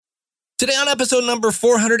Today on episode number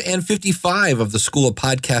 455 of the School of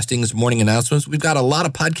Podcasting's morning announcements, we've got a lot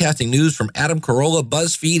of podcasting news from Adam Carolla,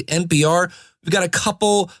 BuzzFeed, NPR. We've got a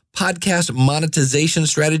couple podcast monetization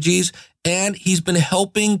strategies, and he's been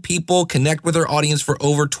helping people connect with their audience for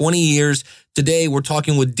over 20 years. Today, we're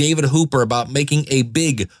talking with David Hooper about making a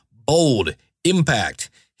big, bold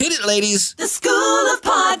impact. Hit it, ladies. The School of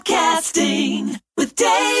Podcasting with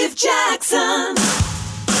Dave Jackson.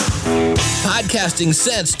 Podcasting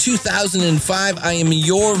since 2005, I am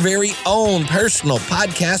your very own personal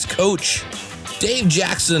podcast coach, Dave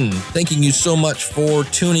Jackson. Thanking you so much for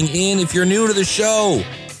tuning in. If you're new to the show,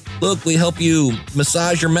 look, we help you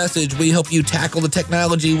massage your message. We help you tackle the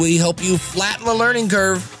technology. We help you flatten the learning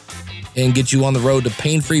curve and get you on the road to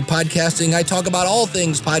pain-free podcasting. I talk about all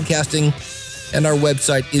things podcasting, and our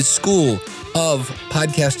website is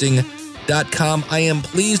schoolofpodcasting.com. I am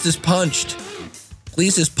pleased as punched.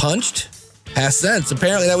 Pleased as punched? Past tense.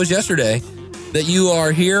 Apparently that was yesterday that you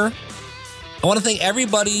are here. I want to thank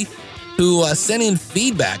everybody who sent in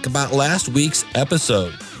feedback about last week's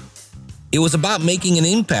episode. It was about making an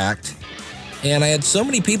impact, and I had so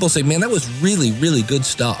many people say, man, that was really, really good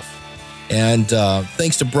stuff. And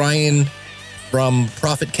thanks to Brian from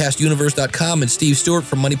ProfitCastUniverse.com and Steve Stewart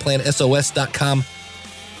from MoneyPlanSOS.com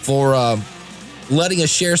for letting us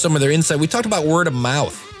share some of their insight. We talked about word of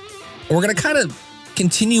mouth. And we're going to kind of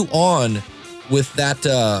continue on with that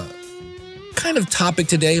kind of topic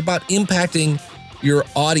today about impacting your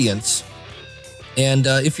audience. And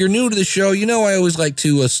if you're new to the show, you know I always like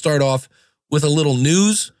to start off with a little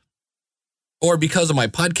news, or because of my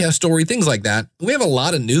podcast story, things like that. We have a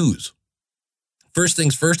lot of news. First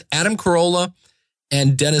things first, Adam Carolla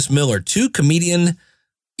and Dennis Miller, two comedian,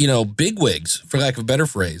 bigwigs, for lack of a better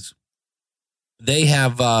phrase. They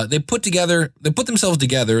have they put themselves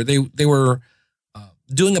together. They were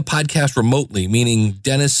doing a podcast remotely, meaning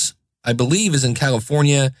Dennis, I believe, is in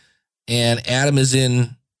California and Adam is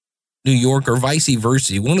in New York, or vice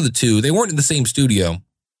versa, one of the two. They weren't in the same studio.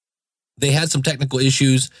 They had some technical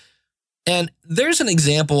issues. And there's an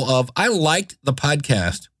example of, I liked the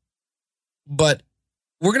podcast, but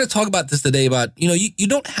we're going to talk about this today about, you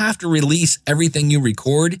don't have to release everything you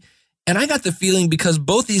record. And I got the feeling, because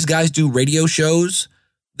both these guys do radio shows,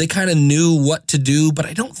 they kind of knew what to do, but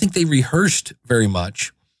I don't think they rehearsed very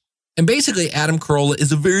much. And basically, Adam Carolla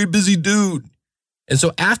is a very busy dude. And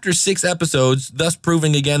so after 6 episodes, thus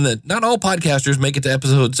proving again that not all podcasters make it to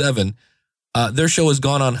episode 7, their show has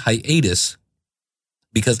gone on hiatus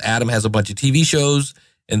because Adam has a bunch of TV shows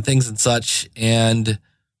and things and such. And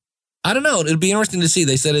I don't know, it'll be interesting to see.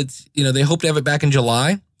 They said it's, they hope to have it back in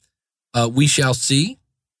July. We shall see.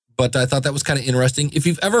 But I thought that was kind of interesting. If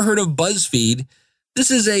you've ever heard of BuzzFeed, this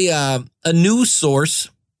is a news source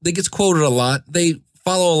that gets quoted a lot. They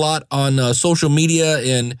follow a lot on social media,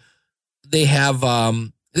 and they have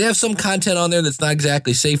some content on there that's not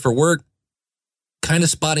exactly safe for work, kind of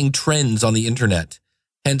spotting trends on the internet.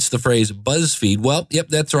 Hence the phrase BuzzFeed. Well, yep,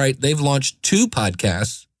 that's right. They've launched 2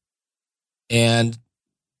 podcasts, and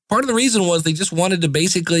part of the reason was they just wanted to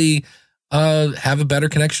basically have a better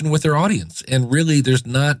connection with their audience. And really, there's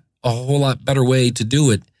not a whole lot better way to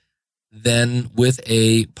do it than with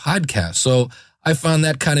a podcast. So I found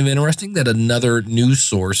that kind of interesting that another news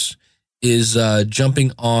source is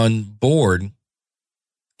jumping on board.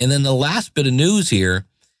 And then the last bit of news here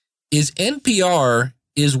is NPR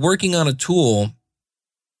is working on a tool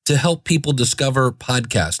to help people discover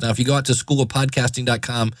podcasts. Now, if you go out to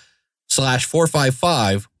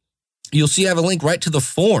schoolofpodcasting.com/455, you'll see I have a link right to the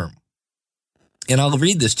form. And I'll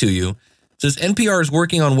read this to you. It says, NPR is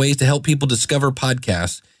working on ways to help people discover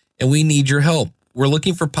podcasts, and we need your help. We're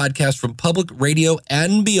looking for podcasts from public radio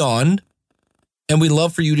and beyond, and we'd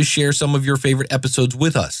love for you to share some of your favorite episodes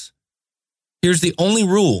with us. Here's the only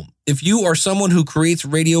rule. If you are someone who creates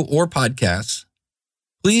radio or podcasts,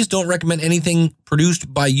 please don't recommend anything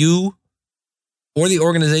produced by you or the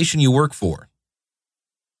organization you work for,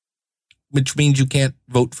 which means you can't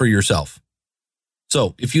vote for yourself.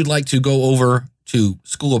 So if you'd like to go over to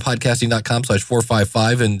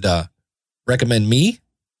schoolofpodcasting.com/455 and recommend me,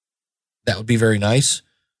 that would be very nice.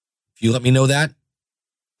 If you let me know that,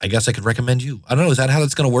 I guess I could recommend you. I don't know. Is that how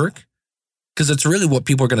that's going to work? Because it's really what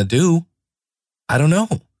people are going to do. I don't know.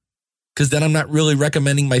 Because then I'm not really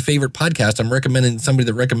recommending my favorite podcast. I'm recommending somebody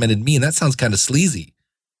that recommended me, and that sounds kind of sleazy.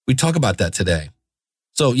 We talk about that today.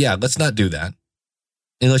 So yeah, let's not do that.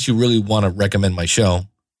 Unless you really want to recommend my show,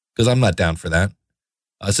 because I'm not down for that.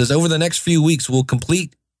 It says, over the next few weeks, we'll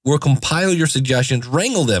compile your suggestions,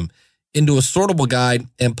 wrangle them into a sortable guide,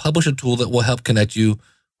 and publish a tool that will help connect you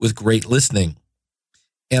with great listening.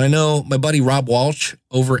 And I know my buddy Rob Walsh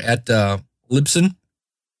over at Libsyn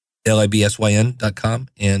LIBSYN.com.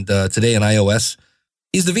 And today on iOS,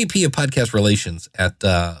 he's the VP of podcast relations at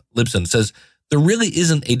Libsyn. Says there really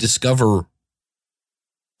isn't a discover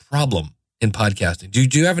problem in podcasting. Do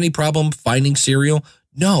you have any problem finding Serial?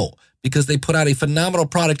 No, because they put out a phenomenal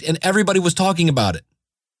product and everybody was talking about it.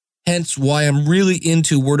 Hence why I'm really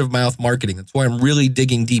into word of mouth marketing. That's why I'm really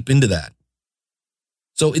digging deep into that.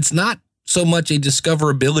 So it's not so much a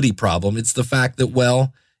discoverability problem. It's the fact that,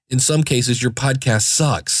 well, in some cases, your podcast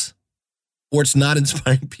sucks or it's not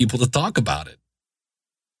inspiring people to talk about it.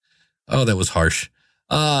 Oh, that was harsh.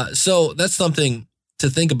 So that's something to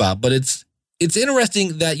think about. But it's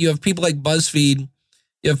interesting that you have people like BuzzFeed,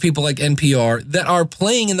 you have people like NPR that are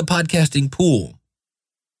playing in the podcasting pool.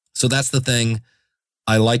 So that's the thing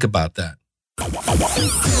I like about that.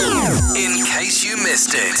 In case you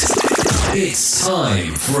missed it, it's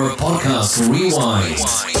time for a podcast rewind.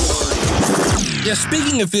 Yeah,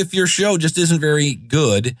 speaking of if your show just isn't very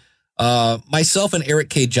good, myself and Eric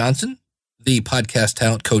K. Johnson, the podcast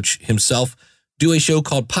talent coach himself, do a show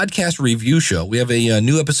called Podcast Review Show. We have a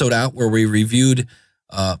new episode out where we reviewed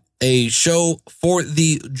a show for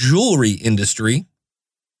the jewelry industry.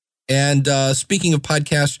 And speaking of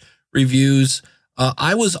podcast reviews,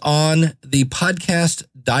 I was on the Podcast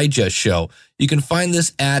Digest show. You can find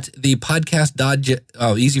this at the Podcast Digest.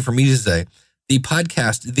 Oh, easy for me to say. The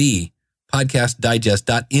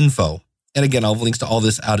podcastdigest.info. And again, I'll have links to all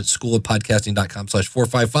this out at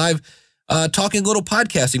schoolofpodcasting.com/455. Talking a little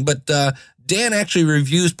podcasting, but Dan actually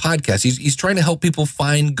reviews podcasts. He's trying to help people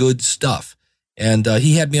find good stuff. And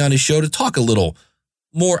he had me on his show to talk a little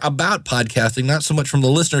more about podcasting, not so much from the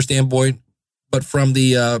listener standpoint, but from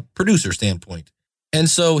the producer standpoint. And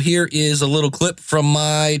so here is a little clip from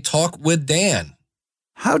my talk with Dan.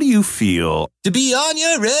 How do you feel to be on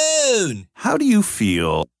your own? How do you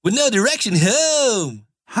feel with no direction home?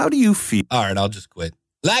 How do you feel? All right, I'll just quit.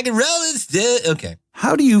 Like a rolling stone. Okay.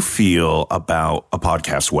 How do you feel about a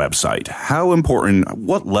podcast website? How important,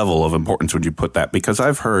 what level of importance would you put that? Because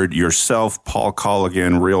I've heard yourself, Paul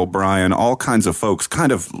Colligan, Real Brian, all kinds of folks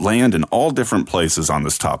kind of land in all different places on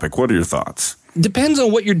this topic. What are your thoughts? Depends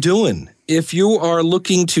on what you're doing. If you are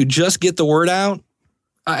looking to just get the word out,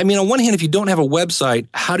 I mean, on one hand, if you don't have a website,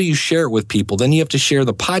 how do you share it with people? Then you have to share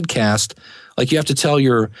the podcast. Like you have to tell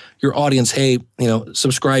your audience, hey,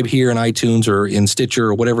 subscribe here in iTunes or in Stitcher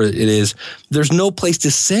or whatever it is. There's no place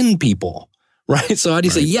to send people, right? So how do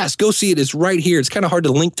you say, yes, go see it. It's right here. It's kind of hard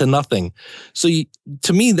to link to nothing. So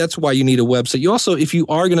to me, that's why you need a website. You also, if you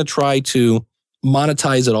are going to try to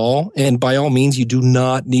monetize it all, and by all means, you do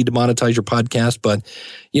not need to monetize your podcast. But,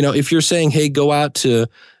 if you're saying, hey, go out to,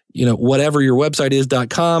 whatever your website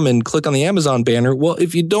is.com and click on the Amazon banner. Well,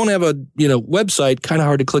 if you don't have a, website, kind of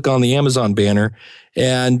hard to click on the Amazon banner.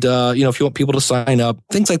 And, if you want people to sign up,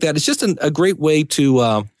 things like that, it's just a great way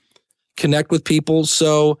to connect with people.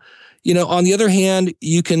 So, on the other hand,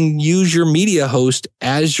 you can use your media host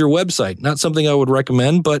as your website. Not something I would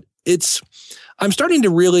recommend, but I'm starting to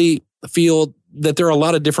really feel that there are a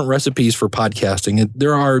lot of different recipes for podcasting. And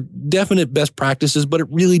there are definite best practices, but it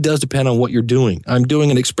really does depend on what you're doing. I'm doing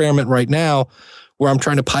an experiment right now where I'm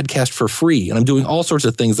trying to podcast for free, and I'm doing all sorts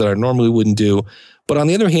of things that I normally wouldn't do. But on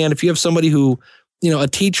the other hand, if you have somebody who, a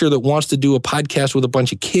teacher that wants to do a podcast with a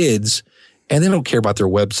bunch of kids and they don't care about their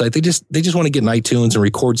website, they just want to get in iTunes and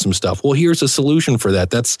record some stuff. Well, here's a solution for that.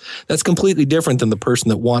 That's completely different than the person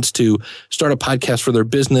that wants to start a podcast for their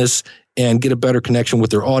business and get a better connection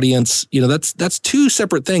with their audience. That's two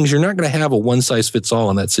separate things. You're not going to have a one size fits all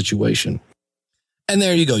in that situation. And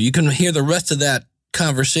there you go. You can hear the rest of that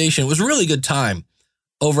conversation. It was a really good time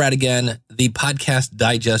over at, again, the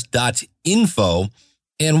podcastdigest.info.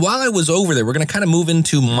 And while I was over there, we're going to kind of move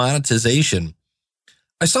into monetization.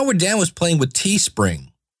 I saw where Dan was playing with Teespring.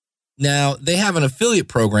 Now, they have an affiliate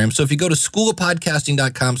program. So if you go to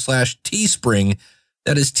schoolofpodcasting.com/Teespring,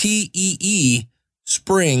 that is TEE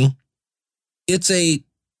Spring. It's a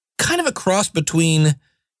kind of a cross between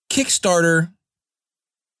Kickstarter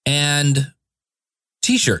and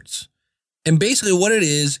t-shirts. And basically what it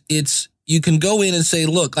is, you can go in and say,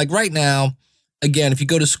 look, like right now, again, if you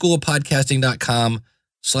go to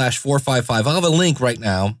schoolofpodcasting.com/455, I'll have a link right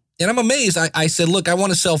now. And I'm amazed. I said, look, I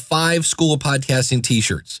want to sell 5 School of Podcasting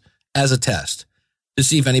t-shirts as a test to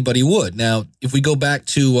see if anybody would. Now, if we go back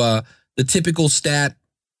to the typical stat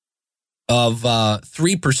of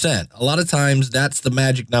 3%, a lot of times that's the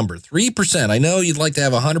magic number. 3%. I know you'd like to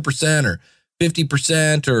have 100% or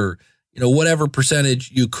 50% or whatever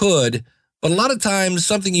percentage you could, but a lot of times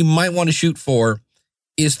something you might want to shoot for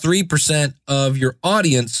is 3% of your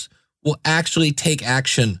audience will actually take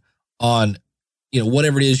action on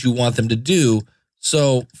whatever it is you want them to do.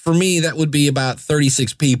 So for me, that would be about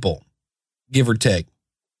 36 people, give or take,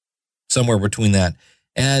 somewhere between that.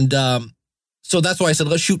 And so that's why I said,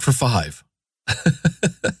 let's shoot for 5.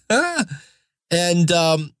 And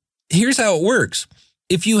here's how it works.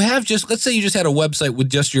 If you have let's say you just had a website with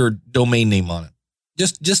just your domain name on it,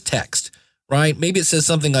 just text, right? Maybe it says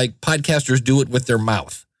something like podcasters do it with their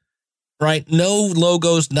mouth, right? No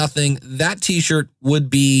logos, nothing. That t-shirt would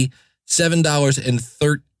be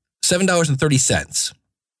 $7.30.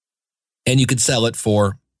 And you could sell it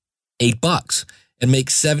for $8 and make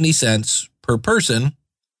 70 cents per person.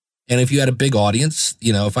 And if you had a big audience,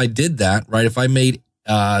 if I did that, right? If I made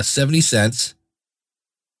 70 cents,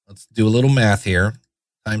 let's do a little math here,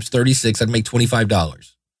 times 36, I'd make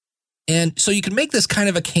 $25. And so you can make this kind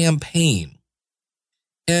of a campaign.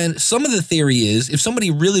 And some of the theory is if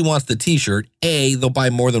somebody really wants the t-shirt, A, they'll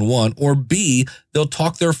buy more than one, or B, they'll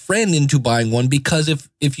talk their friend into buying one, because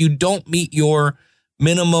if you don't meet your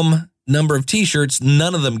minimum number of t-shirts,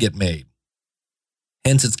 none of them get made.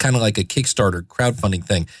 Hence, it's kind of like a Kickstarter crowdfunding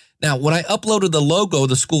thing. Now, when I uploaded the logo of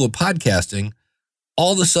the School of Podcasting,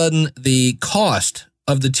 all of a sudden the cost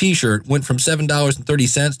of the t-shirt went from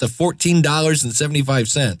 $7.30 to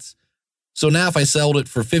 $14.75. So now if I sold it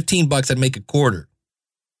for $15, I'd make a quarter.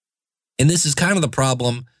 And this is kind of the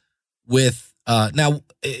problem with, then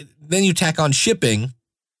you tack on shipping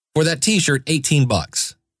for that t-shirt,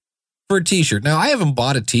 $18 for a t-shirt. Now, I haven't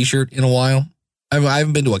bought a t-shirt in a while. I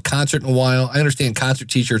haven't been to a concert in a while. I understand concert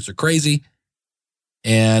t-shirts are crazy.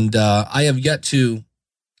 And I have yet to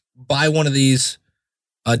buy one of these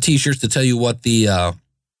t-shirts to tell you what the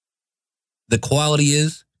quality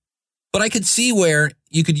is. But I could see where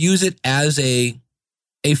you could use it as a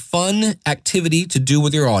fun activity to do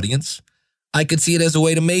with your audience. I could see it as a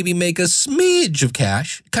way to maybe make a smidge of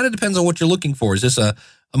cash. It kind of depends on what you're looking for. Is this a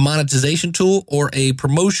monetization tool or a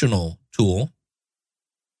promotional tool?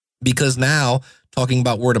 Because now, talking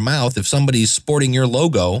about word of mouth, if somebody's sporting your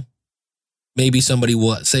logo, maybe somebody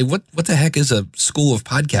will say, what the heck is a School of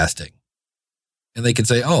Podcasting? And they could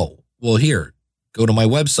say, oh, well, here, go to my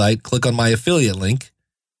website, click on my affiliate link,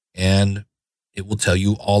 and it will tell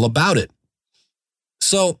you all about it.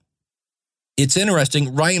 So it's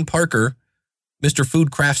interesting. Ryan Parker,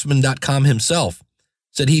 MrFoodCraftsman.com himself,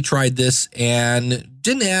 said he tried this and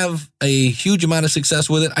didn't have a huge amount of success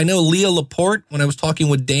with it. I know Leah Laporte, when I was talking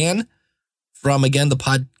with Dan from, again, the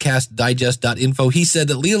podcastdigest.info, he said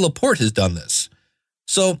that Leah Laporte has done this.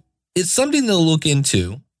 So it's something to look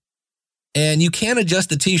into, and you can adjust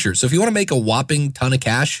the t-shirt. So if you want to make a whopping ton of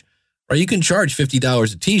cash, or you can charge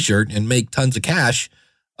 $50 a t-shirt and make tons of cash,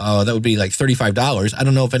 that would be like $35. I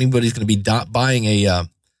don't know if anybody's going to be buying a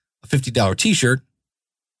 $50 t-shirt,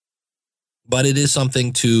 but it is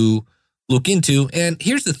something to look into. And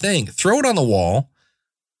here's the thing, throw it on the wall.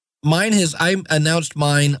 I announced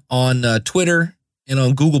mine on Twitter and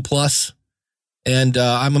on Google+, and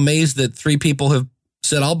I'm amazed that 3 people have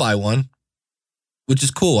said I'll buy one, which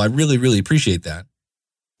is cool. I really, really appreciate that.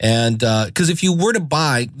 And because if you were to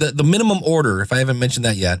buy, the minimum order, if I haven't mentioned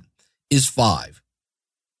that yet, is $5.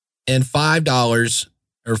 And $5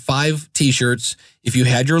 or 5 t-shirts, if you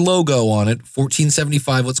had your logo on it,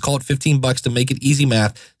 $14.75, let's call it $15 to make it easy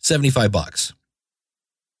math, $75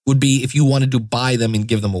 would be if you wanted to buy them and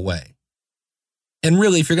give them away. And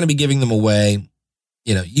really, if you're going to be giving them away,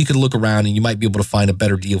 you could look around and you might be able to find a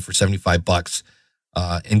better deal for $75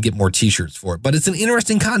 and get more t-shirts for it. But it's an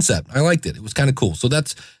interesting concept. I liked it. It was kind of cool. So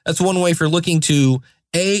that's one way if you're looking to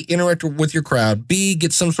A, interact with your crowd, B,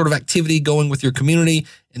 get some sort of activity going with your community,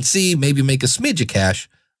 and C, maybe make a smidge of cash.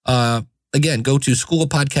 Again, go to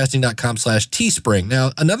schoolofpodcasting.com/Teespring.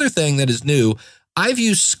 Now, another thing that is new, I've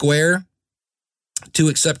used Square to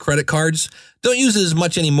accept credit cards. Don't use it as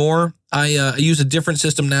much anymore. I use a different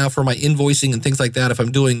system now for my invoicing and things like that if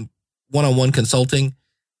I'm doing one-on-one consulting.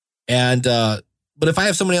 And but if I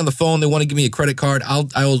have somebody on the phone, they want to give me a credit card,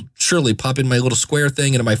 I'll surely pop in my little Square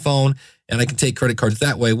thing into my phone, and I can take credit cards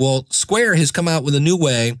that way. Well, Square has come out with a new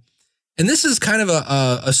way, and this is kind of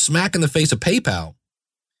a smack in the face of PayPal.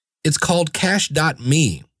 It's called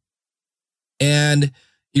Cash.me. And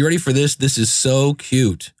you ready for this? This is so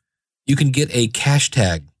cute. You can get a cash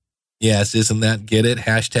tag. Yes, isn't that, get it?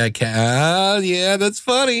 Hashtag yeah, that's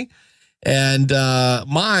funny. And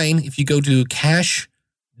mine, if you go to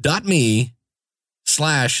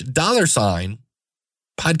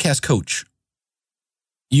cash.me/$podcast coach,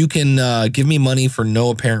 you can give me money for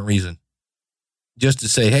no apparent reason. Just to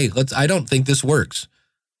say, hey, I don't think this works.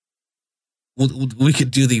 We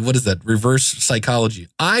could do reverse psychology.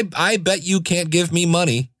 I bet you can't give me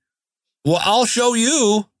money. Well, I'll show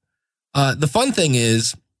you. The fun thing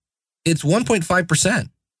is, it's 1.5%.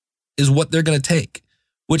 is what they're going to take,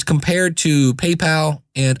 which compared to PayPal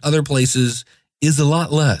and other places is a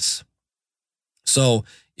lot less. So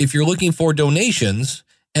if you're looking for donations,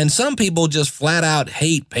 and some people just flat out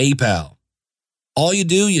hate PayPal, all you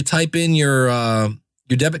do, you type in your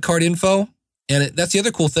debit card info, and that's the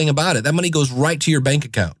other cool thing about it. That money goes right to your bank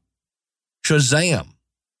account. Shazam.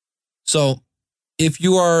 So if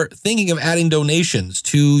you are thinking of adding donations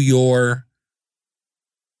to your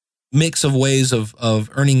mix of ways of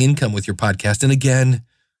earning income with your podcast, and again,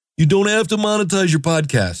 you don't have to monetize your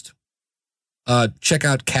podcast, check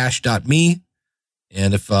out cash.me.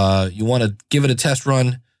 And if you want to give it a test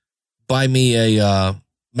run, buy me a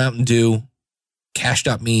Mountain Dew,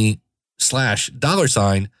 cash.me/$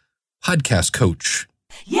 podcast coach.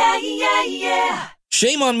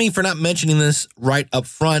 Shame on me for not mentioning this right up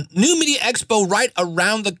front. New Media Expo right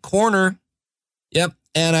around the corner. Yep.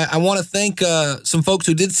 And I want to thank some folks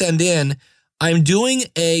who did send in. I'm doing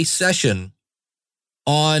a session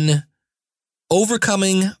on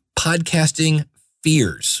overcoming podcasting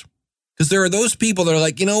fears. Because there are those people that are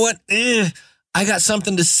like, you know what? I got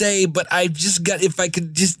something to say, but I just got, if I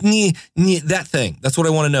could just, that thing. That's what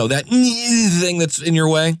I want to know. That thing that's in your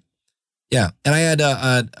way. Yeah. And I had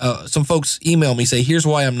some folks email me, say, here's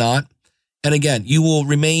why I'm not. And again, you will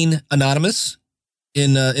remain anonymous.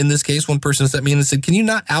 In this case, one person sent me in and said, can you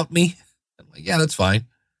not out me? I'm like, yeah, that's fine.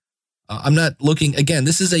 I'm not looking, again,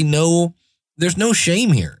 this is there's no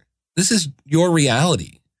shame here. This is your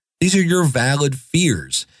reality. These are your valid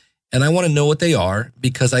fears. And I want to know what they are,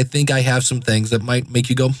 because I think I have some things that might make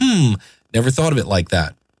you go, never thought of it like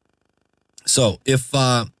that. So if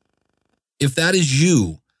that is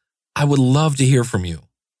you, I would love to hear from you,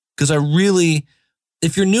 because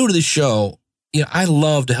if you're new to the show, I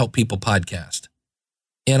love to help people podcast.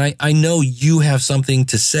 And I know you have something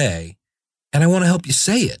to say, and I want to help you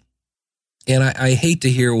say it. And I hate to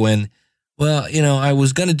hear when, well, I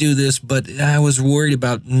was going to do this, but I was worried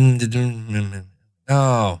about,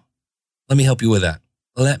 let me help you with that.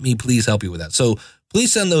 Let me please help you with that. So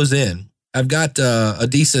please send those in. I've got a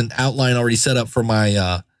decent outline already set up for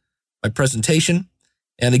my presentation.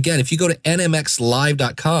 And again, if you go to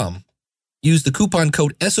nmxlive.com, use the coupon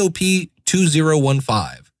code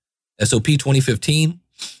SOP2015, SOP 2015,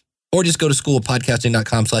 or just go to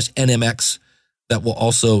schoolofpodcasting.com/NMX. That will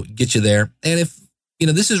also get you there. And if,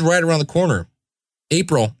 this is right around the corner,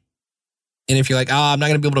 April, and if you're like, I'm not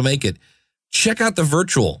going to be able to make it, check out the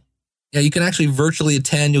virtual. Yeah, you can actually virtually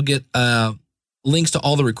attend. You'll get links to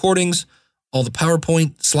all the recordings, all the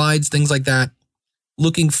PowerPoint slides, things like that.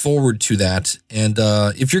 Looking forward to that. And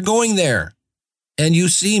if you're going there and you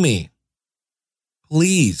see me,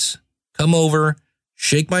 please come over,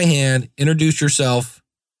 shake my hand, introduce yourself,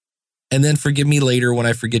 and then forgive me later when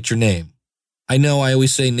I forget your name. I know I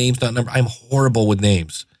always say names, not number. I'm horrible with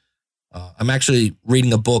names. I'm actually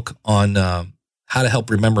reading a book on how to help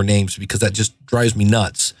remember names, because that just drives me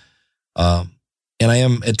nuts. And I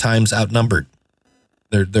am at times outnumbered.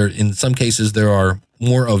 There, in some cases, there are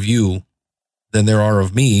more of you than there are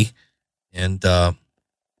of me. And, that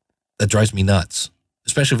drives me nuts,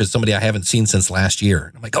 especially if it's somebody I haven't seen since last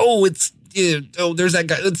year. I'm like, there's that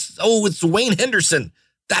guy. It's Wayne Henderson.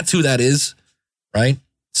 That's who that is. Right.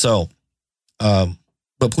 So,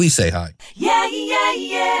 but please say hi.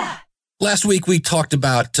 Yeah. Last week we talked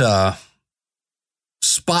about,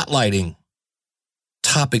 spotlighting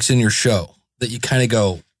topics in your show that you kind of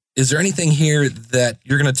go, is there anything here that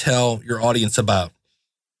you're going to tell your audience about?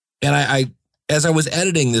 And I, as I was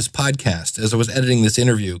editing this podcast, as I was editing this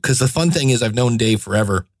interview, because the fun thing is I've known Dave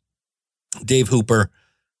forever, Dave Hooper,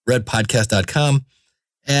 redpodcast.com.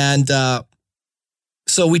 And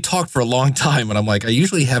so we talked for a long time, and I'm like, I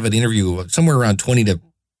usually have an interview somewhere around 20 to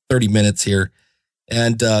 30 minutes here.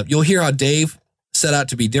 And you'll hear how Dave set out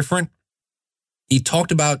to be different. He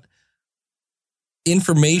talked about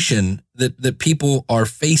information that people are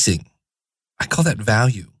facing. I call that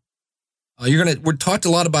value. We're talked a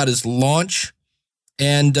lot about his launch,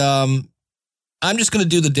 and I'm just going to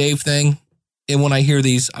do the Dave thing. And when I hear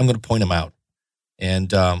these, I'm going to point them out.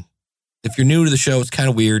 And if you're new to the show, it's kind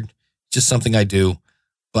of weird. It's just something I do,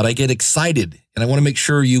 but I get excited, and I want to make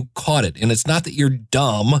sure you caught it. And it's not that you're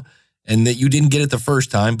dumb and that you didn't get it the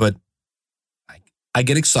first time, but I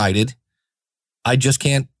get excited. I just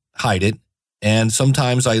can't hide it. And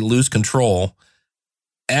sometimes I lose control,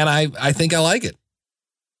 and I think I like it.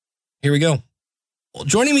 Here we go. Well,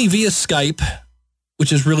 joining me via Skype,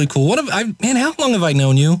 which is really cool. How long have I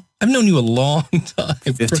known you? I've known you a long time.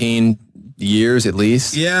 15 years at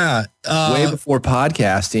least. Yeah. Way before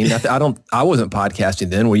podcasting. I wasn't podcasting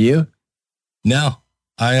then. Were you? No.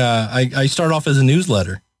 I started off as a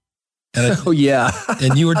newsletter. And Oh yeah,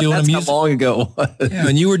 and you were doing that's a music. how long ago it was. Yeah,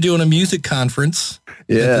 and you were doing a music conference at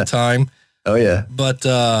the time. Oh yeah. But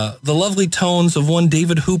the lovely tones of one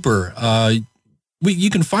David Hooper. You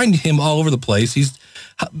can find him all over the place. He's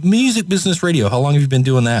Music Business Radio. How long have you been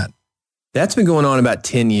doing that? That's been going on about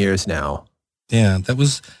 10 years now. Yeah, that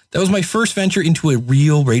was my first venture into a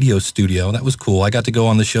real radio studio. That was cool. I got to go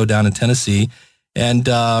on the show down in Tennessee. And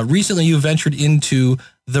recently you ventured into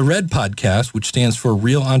the RED podcast, which stands for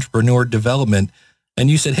Real Entrepreneur Development. And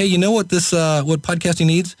you said, hey, you know what what podcasting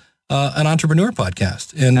needs? An entrepreneur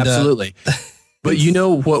podcast. And absolutely. But you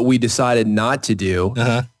know what we decided not to do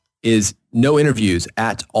is no interviews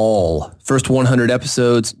at all. First 100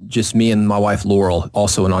 episodes, just me and my wife, Laurel,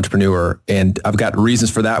 also an entrepreneur. And I've got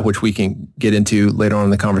reasons for that, which we can get into later on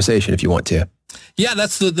in the conversation if you want to. Yeah,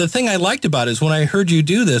 that's the thing I liked about it is when I heard you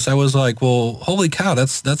do this, I was like, well, holy cow,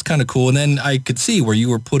 that's kind of cool. And then I could see where you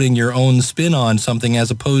were putting your own spin on something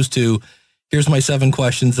as opposed to, here's my 7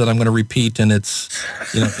 questions that I'm going to repeat, and it's,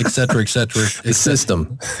 et cetera, et cetera. The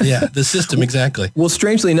system. Yeah, the system, exactly. Well,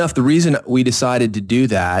 strangely enough, the reason we decided to do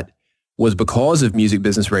that was because of Music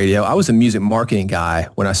Business Radio. I was a music marketing guy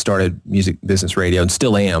when I started Music Business Radio and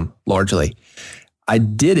still am largely. I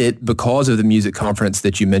did it because of the music conference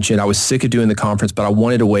that you mentioned. I was sick of doing the conference, but I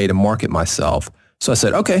wanted a way to market myself. So I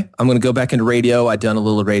said, okay, I'm going to go back into radio. I'd done a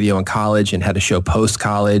little radio in college and had a show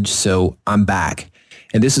post-college, so I'm back.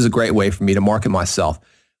 And this is a great way for me to market myself.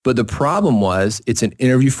 But the problem was it's an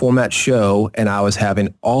interview format show, and I was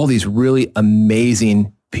having all these really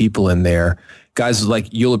amazing people in there. Guys like,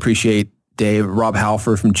 you'll appreciate Dave, Rob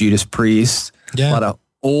Halford from Judas Priest, a lot of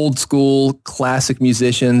old school classic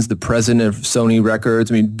musicians, the president of Sony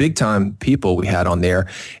Records. I mean, big time people we had on there.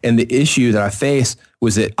 And the issue that I faced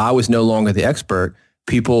was that I was no longer the expert.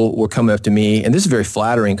 People were coming up to me, and this is very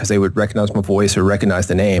flattering because they would recognize my voice or recognize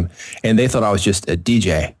the name, and they thought I was just a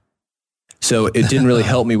DJ. So it didn't really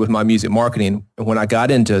help me with my music marketing. And when I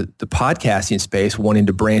got into the podcasting space, wanting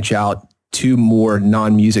to branch out to more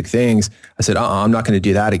non-music things, I said, I'm not going to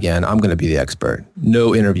do that again. I'm going to be the expert.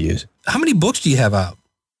 No interviews. How many books do you have out?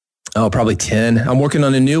 Oh, probably 10. I'm working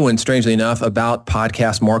on a new one, strangely enough, about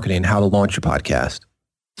podcast marketing, how to launch your podcast.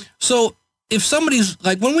 So if somebody's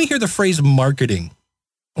like, when we hear the phrase marketing,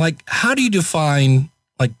 like, how do you define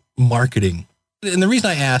like marketing? And the reason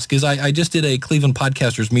I ask is I just did a Cleveland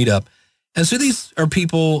Podcasters meetup. And so these are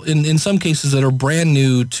people in some cases that are brand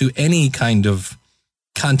new to any kind of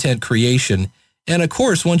content creation. And of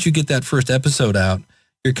course, once you get that first episode out,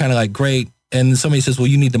 you're kind of like, great. And somebody says, well,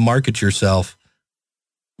 you need to market yourself.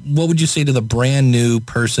 What would you say to the brand new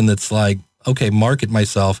person that's like, okay, market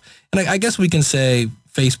myself? And I guess we can say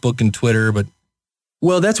Facebook and Twitter, but.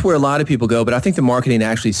 Well, that's where a lot of people go, but I think the marketing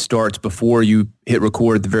actually starts before you hit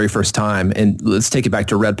record the very first time. And let's take it back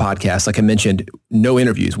to Red Podcast. Like I mentioned, no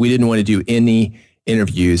interviews. We didn't want to do any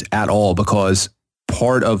interviews at all because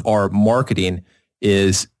part of our marketing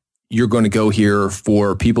is you're going to go here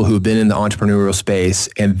for people who've been in the entrepreneurial space,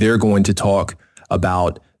 and they're going to talk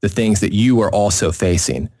about the things that you are also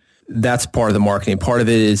facing. That's part of the marketing. Part of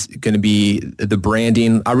it is going to be the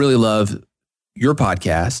branding. I really love your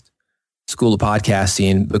podcast, School of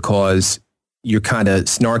Podcasting, because you're kind of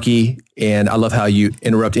snarky, and I love how you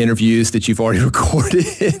interrupt interviews that you've already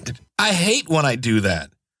recorded. I hate when I do that.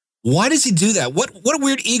 Why does he do that? What a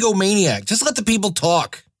weird egomaniac. Just let the people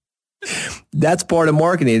talk. That's part of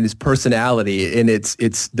marketing, is personality, and it's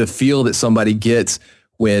the feel that somebody gets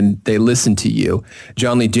when they listen to you.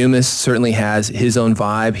 John Lee Dumas certainly has his own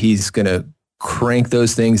vibe. He's going to crank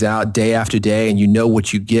those things out day after day, and you know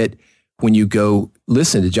what you get when you go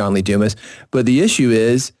listen to John Lee Dumas. But the issue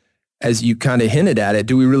is, as you kind of hinted at it,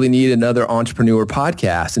 do we really need another entrepreneur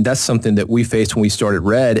podcast? And that's something that we faced when we started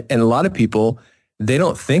Red. And a lot of people, they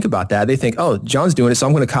don't think about that. They think, oh, John's doing it, so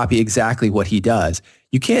I'm going to copy exactly what he does.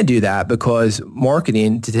 You can't do that, because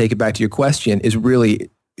marketing, to take it back to your question, is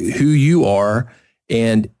really who you are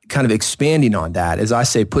and kind of expanding on that. As I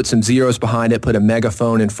say, put some zeros behind it, put a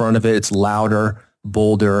megaphone in front of it. It's louder,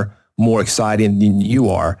 bolder, more exciting than you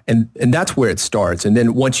are. And that's where it starts. And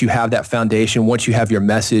then once you have that foundation, once you have your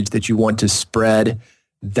message that you want to spread,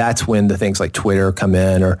 that's when the things like Twitter come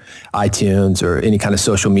in, or iTunes, or any kind of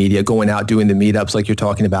social media, going out, doing the meetups like you're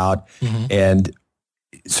talking about, and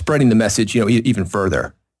spreading the message, even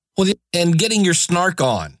further. Well, and getting your snark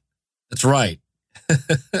on. That's right.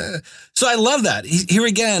 So I love that. Here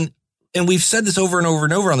again, and we've said this over and over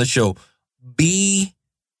and over on the show, be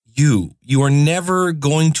you. You are never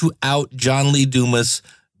going to out John Lee Dumas,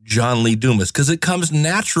 because it comes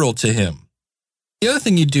natural to him. The other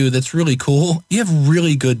thing you do that's really cool, you have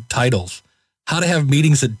really good titles. How to have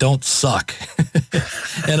meetings that don't suck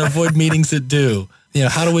and avoid meetings that do.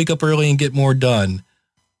 how to wake up early and get more done.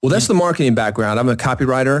 Well, that's the marketing background. I'm a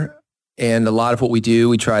copywriter, and a lot of what we do,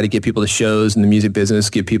 we try to get people to shows in the music business,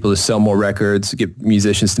 get people to sell more records, get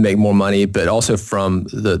musicians to make more money, but also from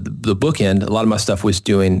the book end, a lot of my stuff was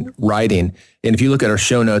doing writing. And if you look at our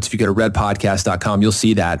show notes, if you go to redpodcast.com, you'll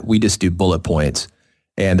see that we just do bullet points.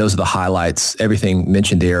 And those are the highlights. Everything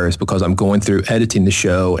mentioned there is because I'm going through editing the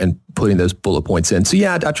show and putting those bullet points in. So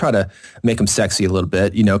yeah, I try to make them sexy a little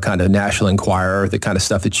bit, kind of National Enquirer, the kind of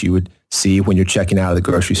stuff that you would see when you're checking out of the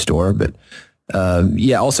grocery store. But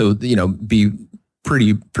also, be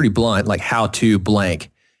pretty blunt, like how to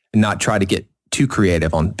blank, and not try to get too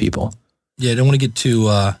creative on people. Yeah, don't want to get too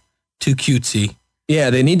cutesy. Yeah,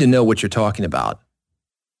 they need to know what you're talking about.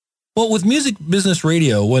 Well, with Music Business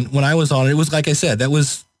Radio, when I was on it was like I said, that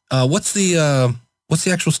was what's the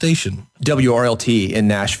actual station? WRLT in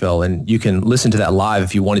Nashville, and you can listen to that live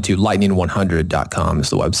if you wanted to. Lightning100.com is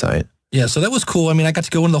the website. Yeah, so that was cool. I mean, I got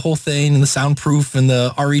to go into the whole thing and the soundproof and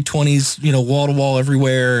the RE20s, wall to wall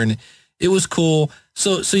everywhere, and it was cool.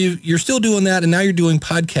 So you're still doing that, and now you're doing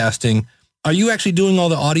podcasting. Are you actually doing all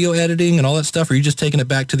the audio editing and all that stuff, or are you just taking it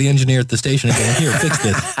back to the engineer at the station and going, here, fix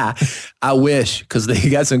this? I wish, because they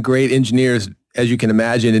got some great engineers, as you can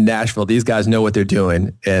imagine, in Nashville. These guys know what they're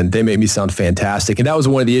doing, and they make me sound fantastic. And that was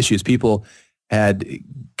one of the issues. People had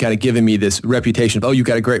kind of given me this reputation of, oh, you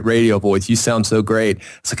got a great radio voice. You sound so great.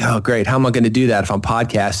 It's like, oh, great. How am I going to do that if I'm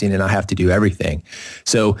podcasting and I have to do everything?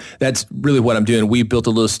 So that's really what I'm doing. We built a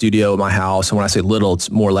little studio in my house. And when I say little, it's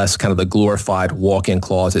more or less kind of the glorified walk-in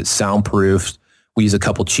closet, soundproofed. We use a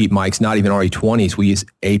couple cheap mics, not even RE20s. We use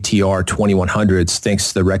ATR 2100s, thanks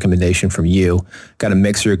to the recommendation from you. Got a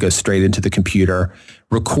mixer, goes straight into the computer.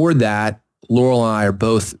 Record that. Laurel and I are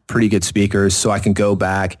both pretty good speakers, so I can go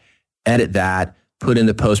back, edit that, put in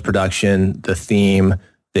the post-production, the theme,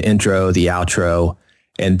 the intro, the outro,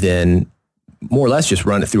 and then more or less just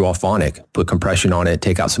run it through Auphonic, put compression on it,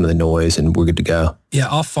 take out some of the noise, and we're good to go. Yeah,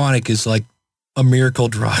 Auphonic is like a miracle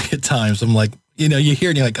drug at times. I'm like, you hear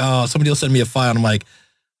it and you're like, oh, somebody will send me a file. And I'm like,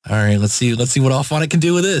 all right, let's see what Auphonic can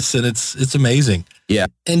do with this. And it's amazing. Yeah.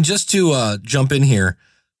 And just to jump in here,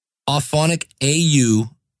 Auphonic,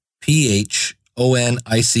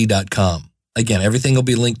 AUPHONIC.com. Again, everything will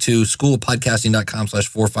be linked to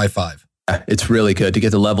schoolofpodcasting.com/455. It's really good to get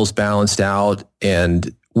the levels balanced out.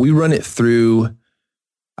 And we run it through,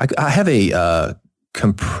 I have a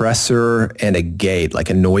compressor and a gate, like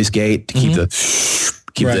a noise gate to keep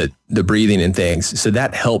the breathing and things. So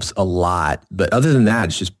that helps a lot. But other than that,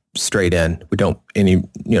 it's just straight in. We don't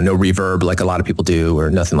no reverb like a lot of people do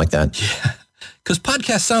or nothing like that. Yeah. Because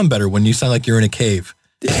podcasts sound better when you sound like you're in a cave.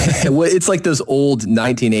 Well, it's like those old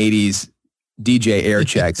 1980s DJ air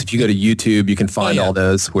checks. If you go to YouTube, you can find all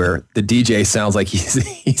those where the DJ sounds like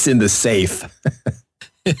he's in the safe.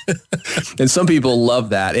 And some people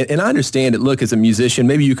love that. And I understand it. Look, as a musician,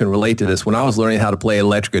 maybe you can relate to this. When I was learning how to play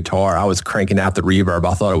electric guitar, I was cranking out the reverb.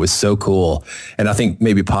 I thought it was so cool. And I think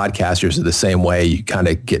maybe podcasters are the same way. You kind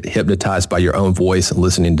of get hypnotized by your own voice and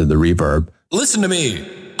listening to the reverb. Listen to me.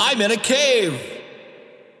 I'm in a cave.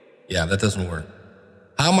 Yeah, that doesn't work.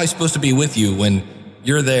 How am I supposed to be with you when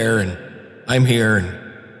you're there and I'm here and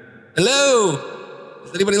hello?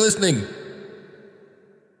 Is anybody listening?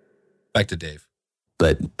 Back to Dave.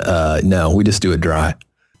 But no, we just do it dry.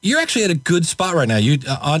 You're actually at a good spot right now. You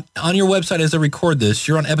on your website as I record this,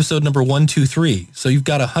 you're on episode number 123. So you've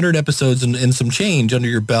got 100 episodes and some change under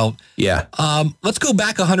your belt. Yeah. Let's go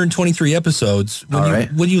back 123 episodes.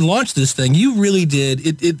 When you launched this thing, you really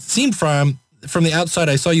did. It seemed from the outside,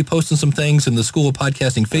 I saw you posting some things in the School of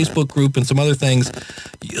Podcasting Facebook group and some other things.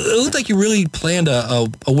 It looked like you really planned a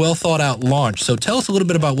well thought out launch. So tell us a little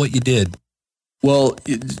bit about what you did. Well,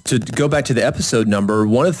 to go back to the episode number,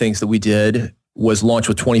 one of the things that we did was launch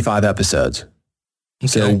with 25 episodes. Okay.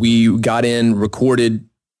 So we got in, recorded,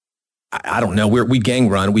 I don't know, we gang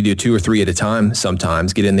run. We do 2 or 3 at a time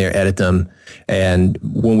sometimes, get in there, edit them. And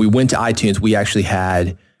when we went to iTunes, we actually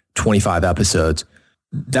had 25 episodes.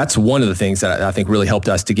 That's one of the things that I think really helped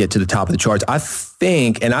us to get to the top of the charts. I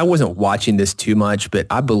think, and I wasn't watching this too much, but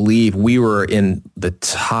I believe we were in the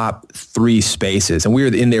top 3 spaces, and we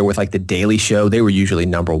were in there with like the Daily Show. They were usually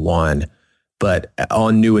number 1, but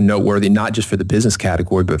on New and Noteworthy, not just for the business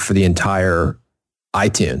category, but for the entire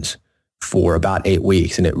iTunes for about 8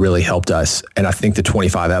 weeks. And it really helped us. And I think the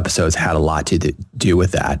 25 episodes had a lot to do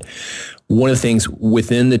with that. One of the things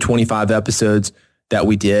within the 25 episodes that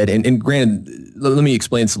we did, and granted, let me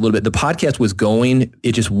explain this a little bit. The podcast was going,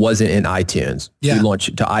 it just wasn't in iTunes. Yeah. We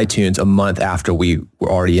launched to iTunes a month after we were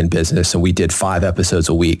already in business, and we did 5 episodes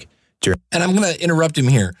a week. And I'm going to interrupt him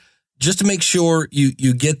here just to make sure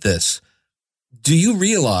you get this. Do you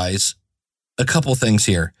realize a couple things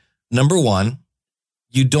here. Number one,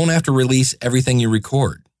 you don't have to release everything you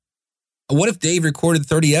record. What if Dave recorded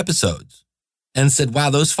 30 episodes and said, wow,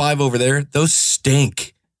 those 5 over there, those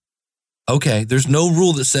stink. Okay, there's no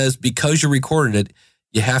rule that says because you recorded it,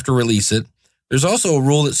 you have to release it. There's also a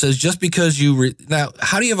rule that says just because now,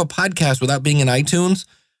 how do you have a podcast without being in iTunes?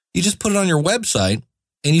 You just put it on your website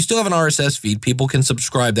and you still have an RSS feed. People can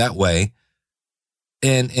subscribe that way.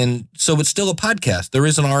 And so it's still a podcast. There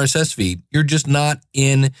is an RSS feed. You're just not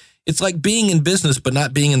in, it's like being in business, but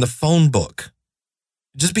not being in the phone book.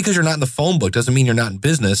 Just because you're not in the phone book doesn't mean you're not in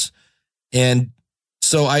business. And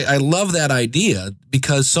so I love that idea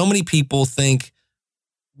because so many people think,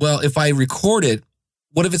 well, if I record it,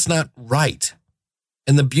 what if it's not right?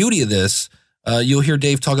 And the beauty of this, you'll hear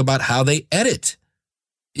Dave talk about how they edit.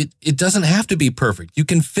 It doesn't have to be perfect. You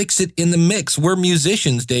can fix it in the mix. We're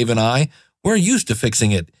musicians, Dave and I. We're used to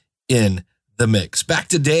fixing it in the mix. Back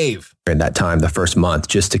to Dave. In that time, the first month,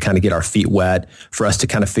 just to kind of get our feet wet, for us to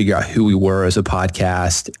kind of figure out who we were as a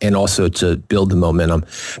podcast and also to build the momentum.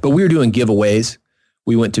 But we were doing giveaways.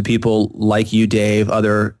 We went to people like you, Dave,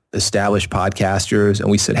 other established podcasters, and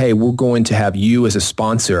we said, hey, we're going to have you as a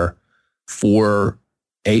sponsor for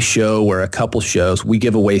a show or a couple shows. We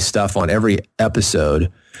give away stuff on every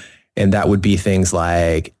episode, and that would be things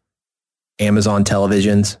like Amazon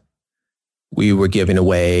televisions. We were giving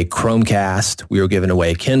away Chromecast. We were giving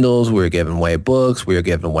away Kindles. We were giving away books. We were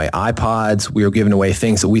giving away iPods. We were giving away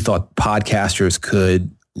things that we thought podcasters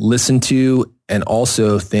could listen to and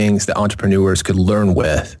also things that entrepreneurs could learn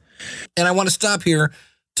with. And I want to stop here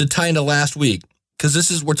to tie into last week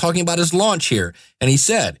because we're talking about his launch here. And he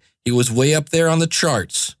said he was way up there on the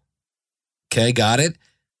charts. Okay, got it?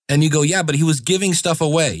 And you go, yeah, but he was giving stuff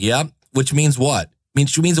away. Yeah, which means what?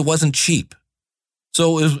 Means it wasn't cheap.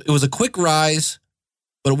 So it was a quick rise,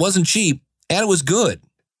 but it wasn't cheap, and it was good.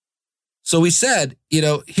 So he said,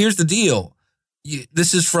 here's the deal.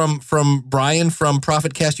 This is from Brian from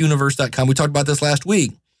ProfitCastUniverse.com. We talked about this last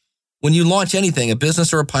week. When you launch anything, a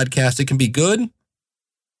business or a podcast, it can be good,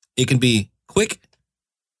 it can be quick,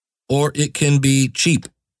 or it can be cheap.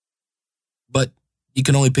 But you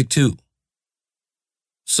can only pick two.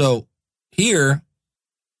 So here,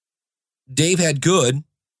 Dave had good,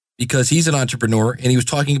 because he's an entrepreneur and he was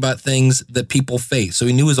talking about things that people face. So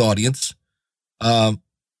he knew his audience.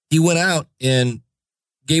 He went out and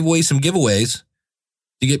gave away some giveaways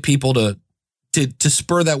to get people to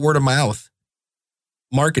spur that word of mouth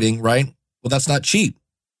marketing, right? Well, that's not cheap.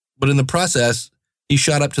 But in the process, he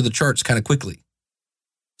shot up to the charts kind of quickly.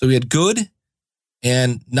 So he had good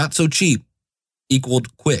and not so cheap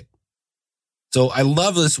equaled quick. So I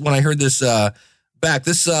love this when I heard this back.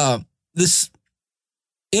 This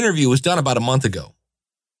interview was done about a month ago.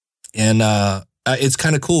 And it's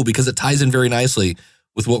kind of cool because it ties in very nicely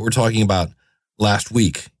with what we're talking about last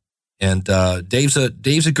week. And Dave's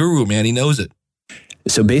a guru, man. He knows it.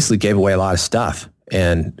 So basically gave away a lot of stuff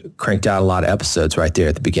and cranked out a lot of episodes right there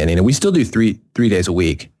at the beginning. And we still do three days a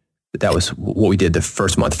week. But that was what we did the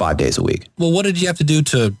first month, 5 days a week. Well, what did you have to do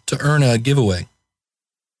to earn a giveaway?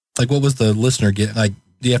 Like, what was the listener get? Like,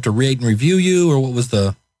 do you have to rate and review you, or what was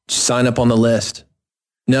the... Sign up on the list.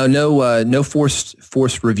 No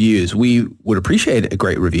forced reviews. We would appreciate a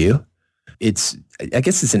great review. I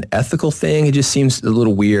guess it's an ethical thing. It just seems a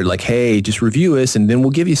little weird. Like, hey, just review us and then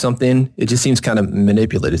we'll give you something. It just seems kind of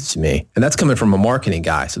manipulative to me. And that's coming from a marketing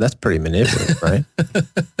guy. So that's pretty manipulative, right?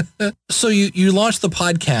 So you launched the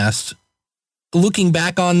podcast. Looking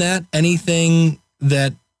back on that, anything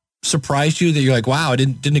that surprised you that you're like, wow, I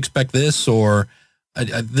didn't expect this, or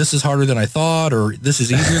this is harder than I thought, or this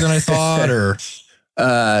is easier than I thought, or...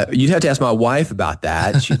 You'd have to ask my wife about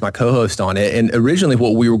that. She's my co-host on it. And originally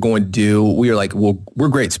what we were going to do, we were like, well, we're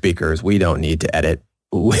great speakers. We don't need to edit.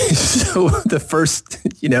 So the first,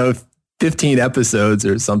 15 episodes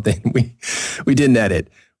or something, we didn't edit.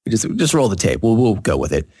 We just roll the tape. We'll go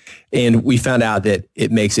with it. And we found out that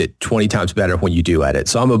it makes it 20 times better when you do edit.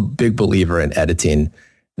 So I'm a big believer in editing.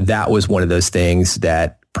 That was one of those things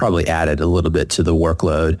that probably added a little bit to the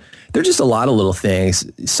workload. There's just a lot of little things.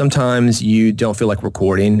 Sometimes you don't feel like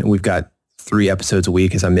recording. We've got 3 episodes a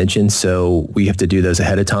week, as I mentioned, so we have to do those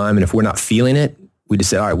ahead of time. And if we're not feeling it, we just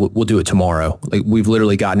say, all right, we'll do it tomorrow. Like, we've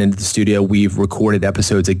literally gotten into the studio. We've recorded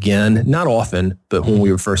episodes again, not often, but when we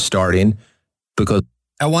were first starting, because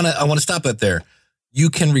I want to stop it there. You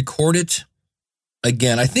can record it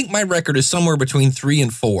again. I think my record is somewhere between 3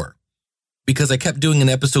 and 4 because I kept doing an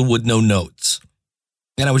episode with no notes.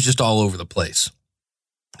 And I was just all over the place.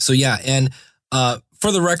 So yeah, and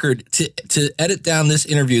for the record, to edit down this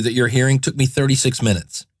interview that you're hearing took me 36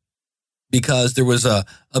 minutes because there was a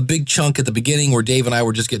big chunk at the beginning where Dave and I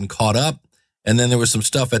were just getting caught up. And then there was some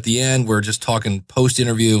stuff at the end. We're just talking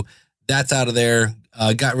post-interview. That's out of there.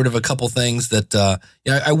 Got rid of a couple things that,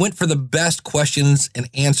 I went for the best questions and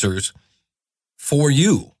answers for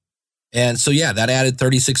you. And so, that added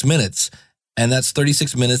 36 minutes. And that's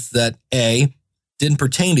 36 minutes that A, didn't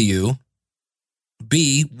pertain to you,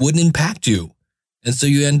 B, wouldn't impact you. And so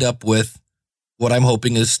you end up with what I'm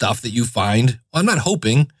hoping is stuff that you find. Well, I'm not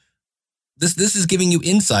hoping. This is giving you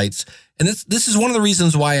insights. And this is one of the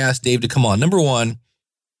reasons why I asked Dave to come on. Number one,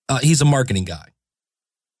 he's a marketing guy.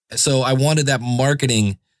 So I wanted that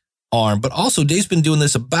marketing arm. But also, Dave's been doing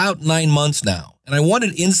this about 9 months now. And I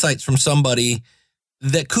wanted insights from somebody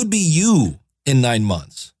that could be you in 9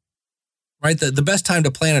 months. Right? The best time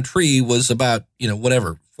to plant a tree was about,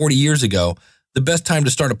 40 years ago. The best time to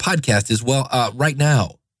start a podcast is, right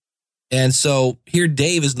now. And so here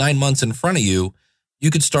Dave is 9 months in front of you. You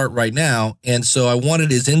could start right now. And so I wanted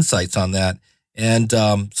his insights on that. And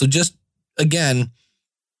so just, again,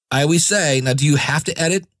 I always say, now, do you have to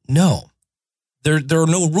edit? No. There are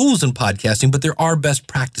no rules in podcasting, but there are best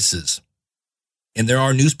practices. And there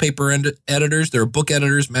are newspaper editors, there are book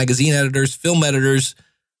editors, magazine editors, film editors.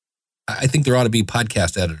 I think there ought to be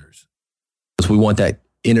podcast editors. We want that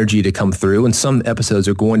energy to come through, and some episodes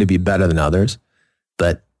are going to be better than others.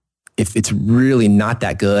 But if it's really not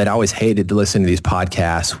that good, I always hated to listen to these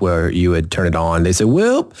podcasts where you would turn it on. They say,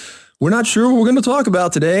 well, we're not sure what we're going to talk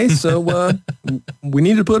about today, so we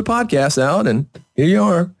need to put a podcast out, and here you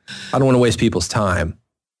are. I don't want to waste people's time.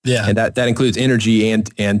 Yeah. And that includes energy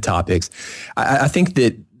and topics. I think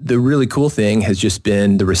that the really cool thing has just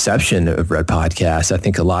been the reception of Red Podcast. I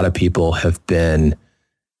think a lot of people have been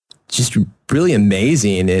just really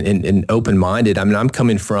amazing and open-minded. I mean, I'm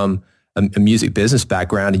coming from a music business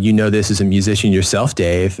background, and this as a musician yourself,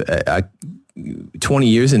 Dave. 20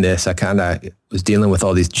 years in this, I kind of was dealing with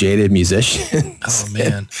all these jaded musicians. Oh,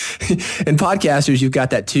 man. And podcasters, you've got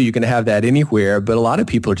that too. You're going to have that anywhere. But a lot of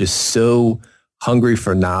people are just so hungry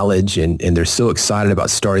for knowledge, and they're so excited about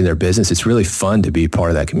starting their business. It's really fun to be part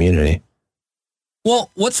of that community.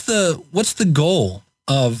 Well, what's the goal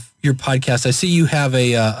of your podcast? I see you have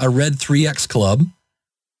a Red 3X Club.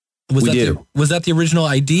 Was that the original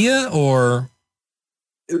idea, or?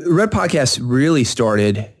 Red Podcast really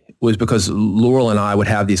started was because Laurel and I would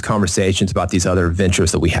have these conversations about these other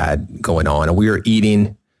ventures that we had going on. And we were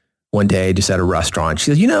eating one day just at a restaurant.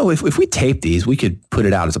 She said, if we tape these, we could put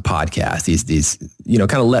it out as a podcast. These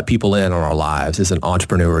kind of let people in on our lives as an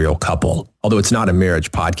entrepreneurial couple. Although it's not a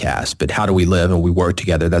marriage podcast, but how do we live and we work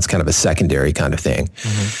together? That's kind of a secondary kind of thing.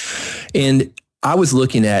 Mm-hmm. And I was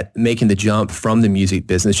looking at making the jump from the music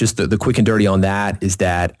business. Just the quick and dirty on that is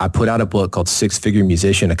that I put out a book called Six Figure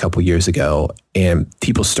Musician a couple years ago, and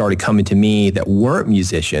people started coming to me that weren't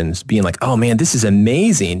musicians being like, oh man, this is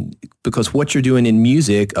amazing, because what you're doing in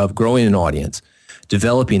music of growing an audience,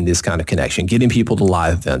 developing this kind of connection, getting people to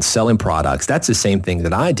live events, selling products, that's the same thing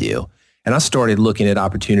that I do. And I started looking at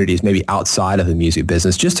opportunities maybe outside of the music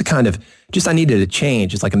business just to I needed a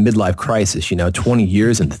change. It's like a midlife crisis, 20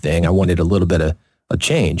 years in the thing. I wanted a little bit of a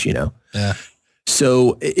change, Yeah.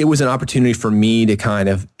 So it was an opportunity for me to kind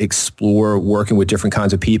of explore working with different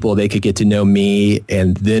kinds of people. They could get to know me,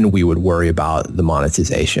 and then we would worry about the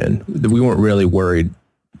monetization. We weren't really worried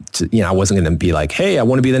I wasn't going to be like, hey, I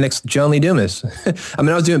want to be the next John Lee Dumas. I mean,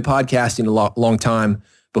 I was doing podcasting a long time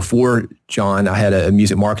before John. I had a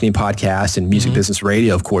music marketing podcast, and Music Business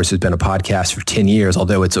Radio, of course, has been a podcast for 10 years,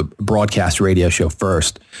 although it's a broadcast radio show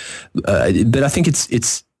first. But I think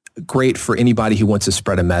it's great for anybody who wants to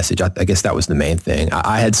spread a message. I guess that was the main thing.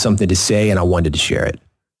 I had something to say, and I wanted to share it.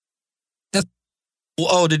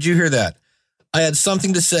 Oh, did you hear that? I had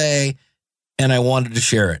something to say, and I wanted to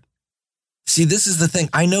share it. See, this is the thing.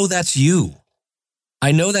 I know that's you.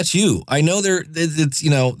 I know that's you. I know there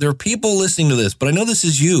are people listening to this, but I know this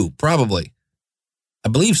is you, probably. I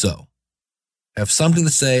believe so. I have something to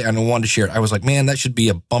say, and I wanted to share it. I was like, man, that should be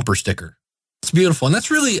a bumper sticker. It's beautiful. And that's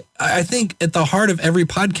really, I think, at the heart of every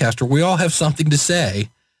podcaster, we all have something to say.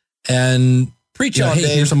 And preach on, hey,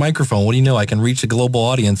 Dave. Here's a microphone. What do you know? I can reach a global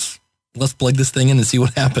audience. Let's plug this thing in and see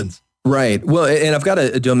what happens. Right. Well, and I've got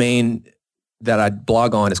a domain that I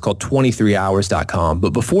blog on. It's called 23hours.com.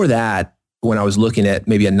 But before that, when I was looking at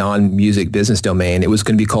maybe a non-music business domain, it was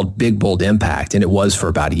going to be called Big Bold Impact. And it was for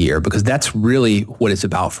about a year, because that's really what it's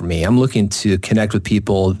about for me. I'm looking to connect with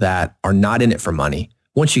people that are not in it for money.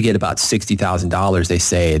 Once you get about $60,000, they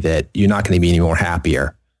say that you're not going to be any more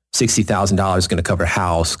happier. $60,000 is going to cover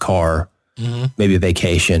house, car, maybe a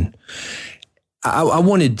vacation. I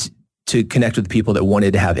wanted to connect with people that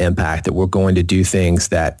wanted to have impact, that were going to do things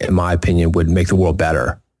that, in my opinion, would make the world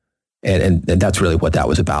better. And that's really what that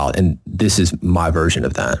was about. And this is my version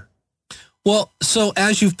of that. Well, so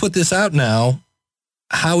as you've put this out now,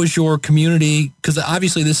 how is your community? Because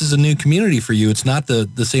obviously this is a new community for you. It's not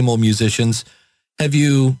the same old musicians. Have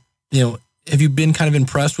you been kind of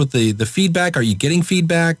impressed with the feedback? Are you getting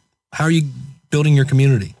feedback? How are you building your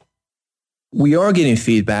community? We are getting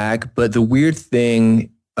feedback, but the weird thing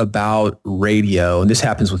about radio, and this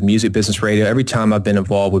happens with music business radio, every time I've been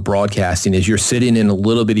involved with broadcasting, is you're sitting in a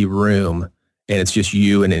little bitty room and it's just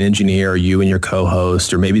you and an engineer, or you and your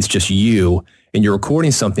co-host, or maybe it's just you, and you're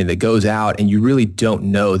recording something that goes out and you really don't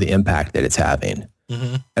know the impact that it's having.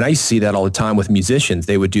 Mm-hmm. And I used to see that all the time with musicians.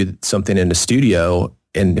 They would do something in the studio,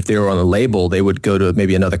 and if they were on a label, they would go to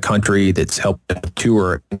maybe another country that's helped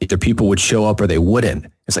tour. Either people would show up or they wouldn't.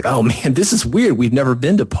 It's like, oh man, this is weird. We've never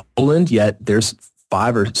been to Poland, yet there's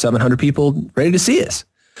 500 or 700 people ready to see us.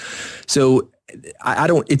 So I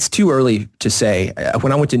don't, it's too early to say.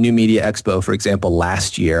 When I went to New Media Expo, for example,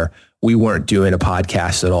 last year, we weren't doing a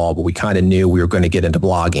podcast at all, but we kind of knew we were going to get into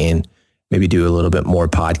blogging, maybe do a little bit more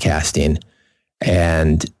podcasting.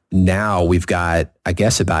 And now we've got, I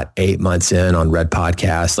guess, about 8 months in on Red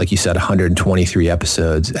Podcast, like you said, 123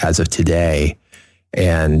 episodes as of today.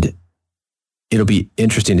 And it'll be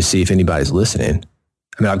interesting to see if anybody's listening.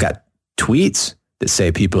 I mean, I've got tweets that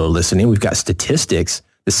say people are listening. We've got statistics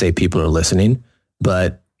that say people are listening,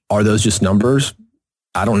 but are those just numbers?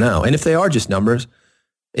 I don't know. And if they are just numbers,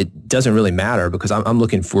 it doesn't really matter, because I'm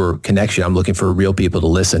looking for connection. I'm looking for real people to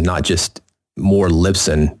listen, not just more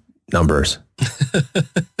Libsyn numbers.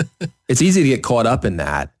 It's easy to get caught up in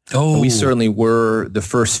that. Oh, and we certainly were the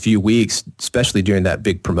first few weeks, especially during that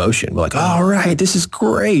big promotion. We're like, all right, this is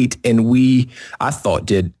great. And I thought,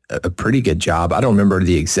 did a pretty good job. I don't remember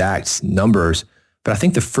the exact numbers, but I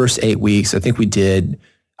think the first 8 weeks, I think we did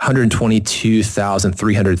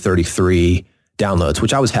 122,333 downloads,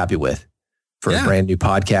 which I was happy with for a brand new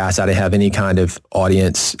podcast. I didn't have any kind of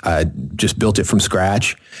audience. I just built it from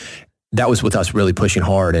scratch. That was with us really pushing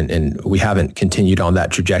hard, and we haven't continued on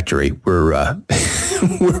that trajectory. We're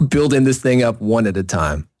we're building this thing up one at a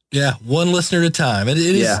time. Yeah, one listener at a time. It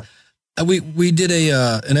is. We did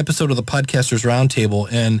an episode of the Podcasters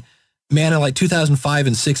Roundtable, and man, in like 2005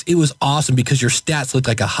 and 2006, it was awesome because your stats looked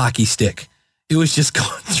like a hockey stick. It was just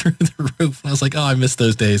going through the roof. And I was like, oh, I miss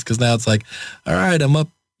those days, because now it's like, all right, I'm up.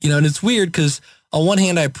 And it's weird because on one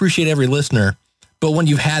hand, I appreciate every listener. But when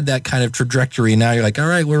you've had that kind of trajectory, now you're like, all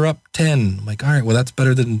right, we're up 10. I'm like, all right, well, that's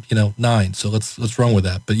better than, 9. So let's run with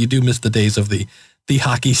that. But you do miss the days of the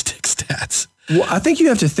hockey stick stats. Well, I think you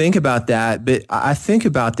have to think about that. But I think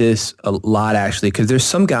about this a lot, actually, because there's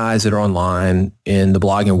some guys that are online in the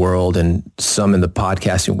blogging world and some in the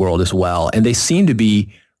podcasting world as well. And they seem to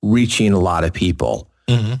be reaching a lot of people.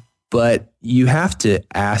 Mm-hmm. But you have to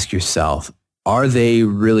ask yourself, are they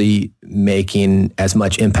really making as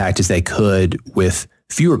much impact as they could with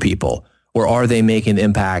fewer people? Or are they making the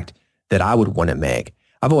impact that I would want to make?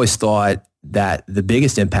 I've always thought that the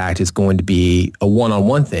biggest impact is going to be a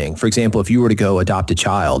one-on-one thing. For example, if you were to go adopt a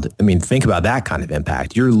child, I mean, think about that kind of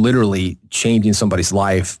impact. You're literally changing somebody's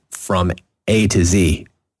life from A to Z.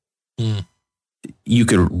 Mm. You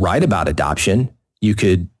could write about adoption. You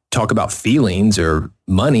could talk about feelings or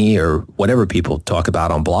money or whatever people talk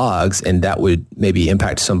about on blogs, and that would maybe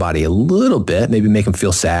impact somebody a little bit, maybe make them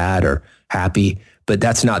feel sad or happy, but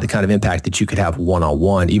that's not the kind of impact that you could have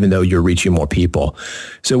one-on-one, even though you're reaching more people.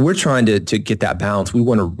 So we're trying to get that balance. We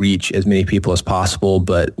want to reach as many people as possible,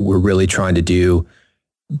 but we're really trying to do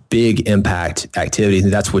big impact activities.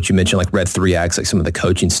 And that's what you mentioned, like Red 3X, like some of the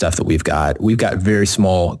coaching stuff that we've got. We've got very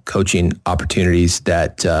small coaching opportunities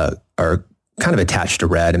that are kind of attached to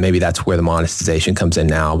Red, and maybe that's where the monetization comes in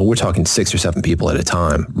now. But we're talking 6 or 7 people at a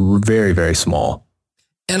time. We're very, very small.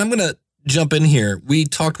 And I'm going to jump in here. We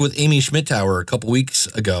talked with Amy Schmittauer a couple weeks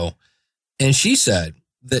ago, and she said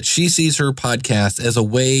that she sees her podcast as a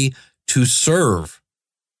way to serve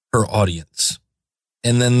her audience.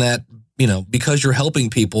 And then that, because you're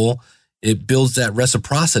helping people, it builds that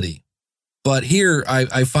reciprocity. But here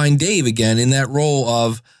I find Dave again in that role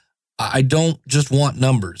of, I don't just want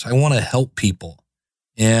numbers. I want to help people.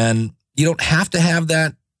 And you don't have to have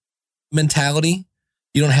that mentality.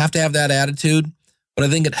 You don't have to have that attitude. But I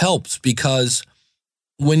think it helps, because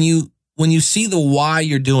when you see the why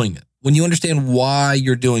you're doing it, when you understand why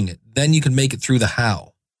you're doing it, then you can make it through the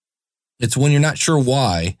how. It's when you're not sure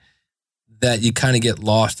why that you kind of get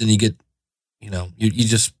lost, and you get, you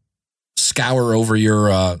just scour over your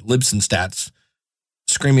Libsyn stats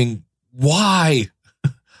screaming, why?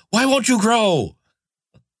 Why won't you grow?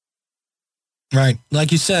 Right.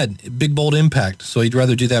 Like you said, big, bold impact. So you'd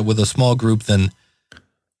rather do that with a small group than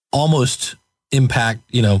almost impact,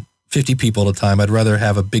 50 people at a time. I'd rather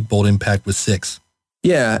have a big, bold impact with 6.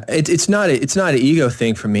 Yeah, it's not an ego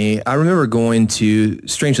thing for me. I remember going to,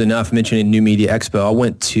 strangely enough, mentioning New Media Expo. I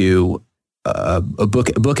went to a book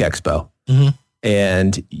expo,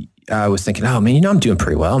 and I was thinking, oh man, I'm doing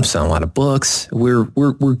pretty well. I'm selling a lot of books. We're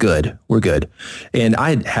good. We're good. And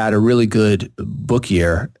I had a really good book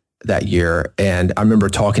year that year, and I remember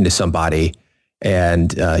talking to somebody,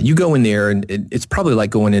 and you go in there, and it's probably like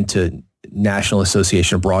going into National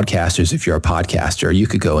Association of Broadcasters if you're a podcaster. You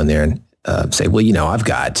could go in there and say, well, I've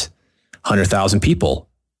got 100,000 people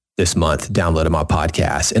this month downloading my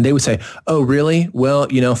podcast. And they would say, oh, really? Well,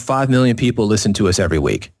 5 million people listen to us every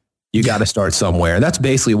week. You got to start somewhere. And that's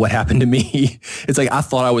basically what happened to me. It's like, I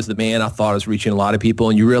thought I was the man. I thought I was reaching a lot of people.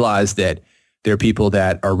 And you realize that there are people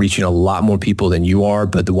that are reaching a lot more people than you are.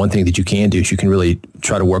 But the one thing that you can do is you can really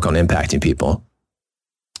try to work on impacting people.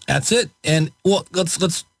 That's it. And well, let's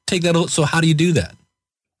take that. So how do you do that?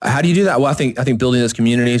 How do you do that? Well, I think building those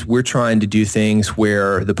communities, we're trying to do things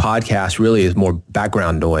where the podcast really is more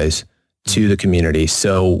background noise to the community.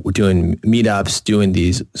 So we're doing meetups, doing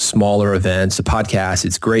these smaller events. The podcast,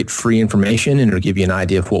 it's great free information and it'll give you an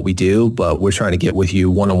idea of what we do, but we're trying to get with you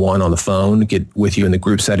one-on-one on the phone, get with you in the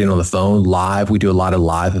group setting on the phone, live. We do a lot of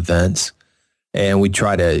live events, and we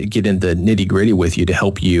try to get in the nitty-gritty with you to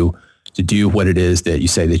help you to do what it is that you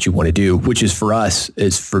say that you want to do, which is for us,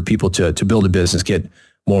 is for people to build a business, get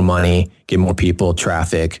more money, get more people,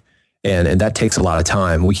 traffic, and that takes a lot of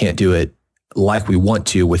time. We can't do it like we want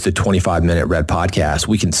to with the 25-minute Red podcast.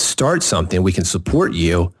 We can start something, we can support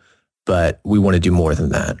you, but we want to do more than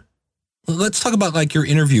that. Let's talk about like your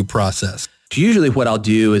interview process. Usually what I'll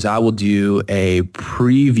do is I will do a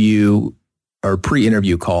preview or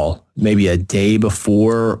pre-interview call, maybe a day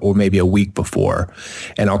before or maybe a week before.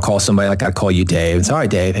 And I'll call somebody, like I call you Dave. It's all right,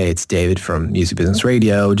 Dave. Hey, it's David from Music Business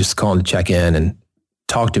Radio. Just calling to check in and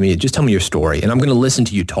talk to me. Just tell me your story. And I'm going to listen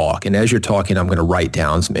to you talk. And as you're talking, I'm going to write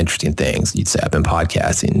down some interesting things. You'd say, I've been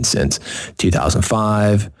podcasting since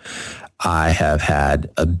 2005. I have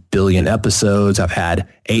had 1 billion episodes. I've had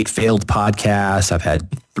 8 failed podcasts. I've had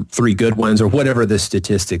 3 good ones, or whatever the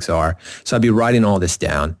statistics are. So I'd be writing all this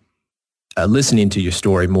down, listening to your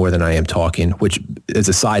story more than I am talking, which as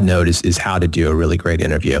a side note is how to do a really great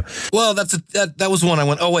interview. Well, that was one I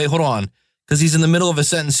went, oh, wait, hold on. Because he's in the middle of a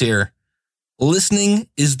sentence here. Listening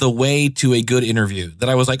is the way to a good interview. That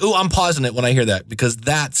I was like, oh, I'm pausing it when I hear that, because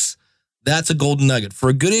that's a golden nugget. For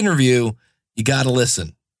a good interview, you got to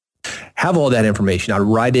listen. Have all that information. I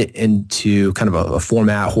write it into kind of a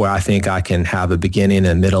format where I think I can have a beginning,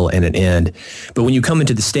 a middle, and an end. But when you come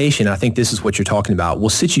into the station, I think this is what you're talking about.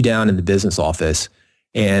 We'll sit you down in the business office.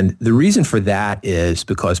 And the reason for that is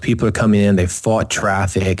because people are coming in, they've fought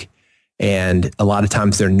traffic, and a lot of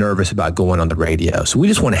times they're nervous about going on the radio. So we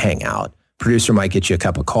just want to hang out. Producer might get you a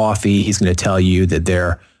cup of coffee. He's going to tell you that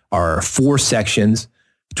there are 4 sections,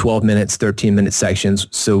 12 minutes, 13-minute sections.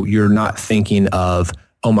 So you're not thinking of,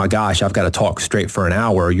 oh my gosh, I've got to talk straight for an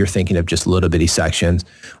hour. You're thinking of just little bitty sections.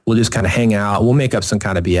 We'll just kind of hang out. We'll make up some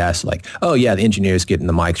kind of BS like, oh yeah, the engineer's getting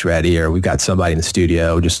the mics ready, or we've got somebody in the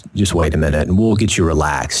studio. Just wait a minute, and we'll get you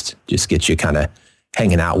relaxed. Just get you kind of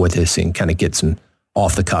hanging out with us and kind of get some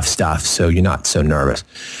off the cuff stuff so you're not so nervous.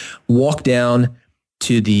 Walk down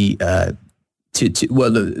to the to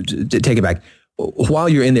take it back. While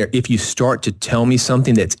you're in there, if you start to tell me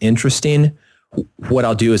something that's interesting, what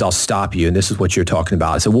I'll do is I'll stop you. And this is what you're talking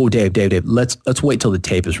about. I said, whoa, Dave, let's wait till the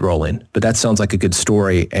tape is rolling. But that sounds like a good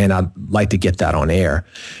story, and I'd like to get that on air.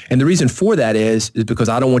 And the reason for that is because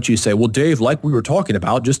I don't want you to say, well, Dave, like we were talking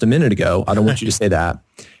about just a minute ago. I don't want you to say that.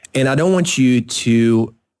 And I don't want you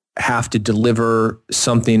to have to deliver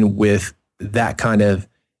something with that kind of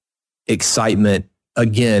excitement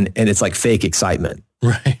again, and it's like fake excitement.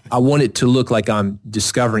 Right. I want it to look like I'm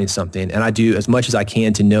discovering something, and I do as much as I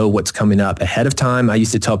can to know what's coming up ahead of time. I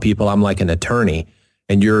used to tell people I'm like an attorney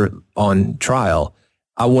and you're on trial.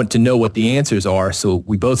 I want to know what the answers are so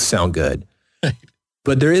we both sound good.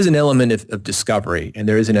 But there is an element of discovery, and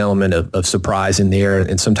there is an element of surprise in there,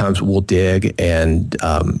 and sometimes we'll dig, and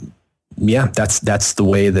that's the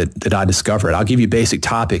way that I discover it. I'll give you basic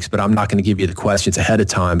topics, but I'm not going to give you the questions ahead of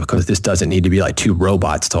time, because this doesn't need to be like 2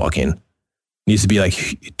 robots talking. It needs to be like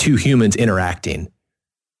 2 humans interacting.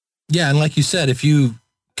 Yeah, and like you said, if you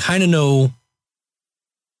kind of know,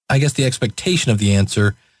 I guess, the expectation of the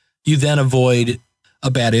answer, you then avoid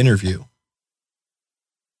a bad interview.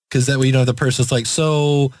 Because that way, the person's like,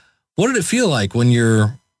 so what did it feel like when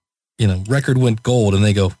your, record went gold? And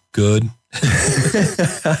they go, good.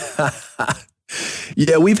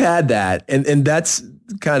 Yeah, we've had that. And that's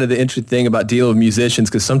kind of the interesting thing about dealing with musicians,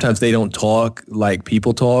 because sometimes they don't talk like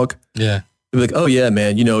people talk. Yeah. They'd be like, oh yeah,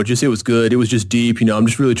 man, it was good. It was just deep. I'm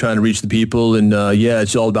just really trying to reach the people. And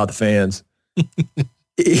it's all about the fans.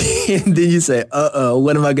 And then you say,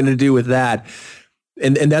 what am I going to do with that?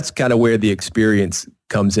 And that's kind of where the experience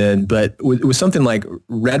comes in. But with something like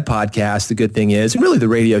Red Podcast, the good thing is, and really the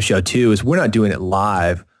radio show too, is we're not doing it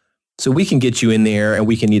live. So we can get you in there and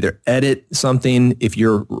we can either edit something if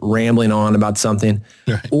you're rambling on about something,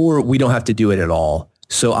 right, or we don't have to do it at all.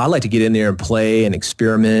 So I like to get in there and play and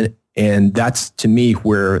experiment. And that's, to me,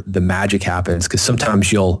 where the magic happens, because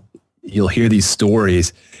sometimes you'll hear these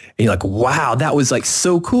stories and you're like, wow, that was like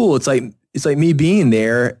so cool. It's like me being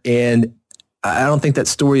there. And I don't think that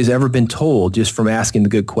story has ever been told just from asking the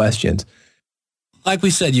good questions. Like we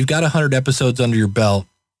said, you've got 100 episodes under your belt.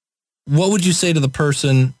 What would you say to the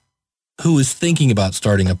person who is thinking about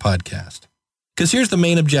starting a podcast? Because here's the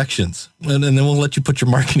main objections, and then we'll let you put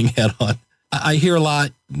your marketing hat on. I hear a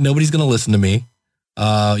lot, nobody's going to listen to me.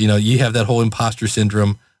 You have that whole imposter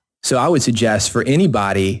syndrome. So I would suggest for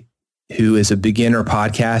anybody who is a beginner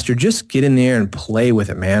podcaster, just get in there and play with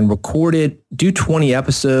it, man. Record it, do 20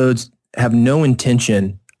 episodes, have no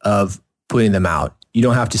intention of putting them out. You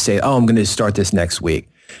don't have to say, I'm going to start this next week.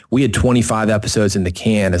 We had 25 episodes in the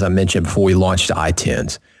can, as I mentioned, before we launched to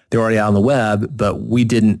iTunes. They're already out on the web, but we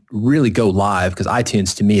didn't really go live because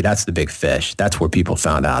iTunes, to me, that's the big fish. That's where people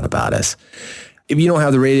found out about us. If you don't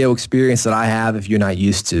have the radio experience that I have, if you're not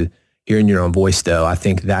used to hearing your own voice, though, I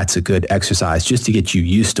think that's a good exercise just to get you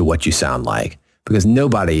used to what you sound like, because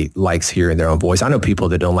nobody likes hearing their own voice. I know people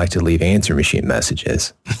that don't like to leave answer machine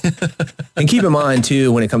messages. And keep in mind,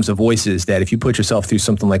 too, when it comes to voices, that if you put yourself through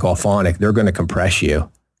something like Auphonic, they're going to compress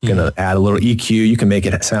you. You're going to add a little EQ. You can make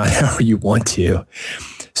it sound however you want to.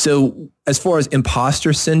 So as far as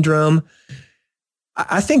imposter syndrome,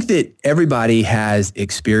 I think that everybody has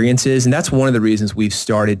experiences, and that's one of the reasons we've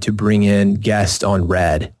started to bring in guests on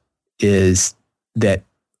Red, is that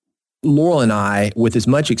Laurel and I, with as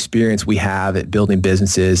much experience we have at building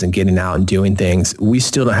businesses and getting out and doing things, we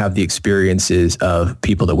still don't have the experiences of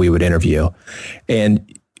people that we would interview.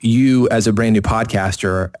 And you, as a brand new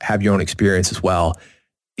podcaster, have your own experience as well.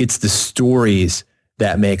 It's the stories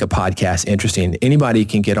that make a podcast interesting. Anybody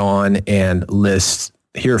can get on and list,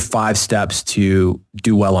 here are 5 steps to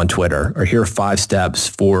do well on Twitter, or here are 5 steps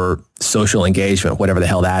for social engagement, whatever the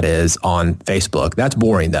hell that is, on Facebook. That's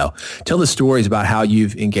boring, though. Tell the stories about how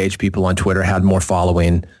you've engaged people on Twitter, had more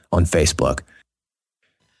following on Facebook.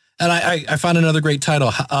 And I found another great title,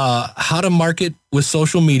 How to Market with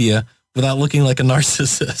Social Media Without Looking Like a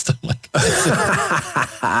Narcissist. I'm like,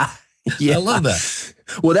 yeah. I love that.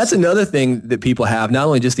 Well, that's another thing that people have, not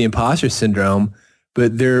only just the imposter syndrome,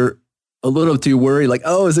 but they're a little too worried, like,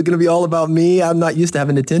 is it going to be all about me? I'm not used to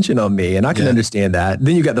having attention on me. And I can understand that.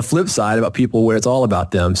 Then you got the flip side about people where it's all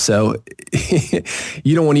about them. So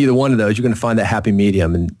you don't want either one of those. You're going to find that happy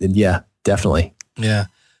medium. And yeah, definitely. Yeah.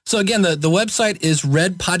 So again, the website is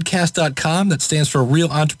redpodcast.com. That stands for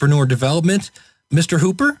Real Entrepreneur Development. Mr.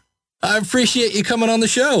 Hooper, I appreciate you coming on the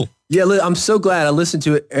show. Yeah, I'm so glad. I listen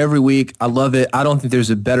to it every week. I love it. I don't think there's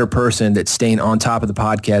a better person that's staying on top of the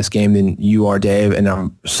podcast game than you are, Dave. And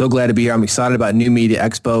I'm so glad to be here. I'm excited about New Media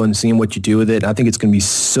Expo and seeing what you do with it. And I think it's going to be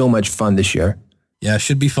so much fun this year. Yeah, it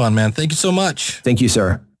should be fun, man. Thank you so much. Thank you,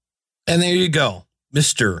 sir. And there you go,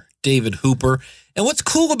 Mr. David Hooper. And what's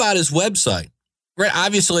cool about his website, right?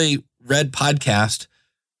 Obviously, Red Podcast.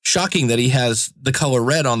 Shocking that he has the color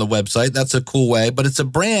red on the website. That's a cool way, but it's a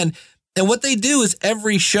brand. And what they do is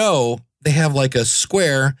every show, they have like a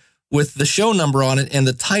square with the show number on it and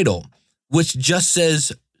the title, which just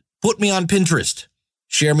says, put me on Pinterest,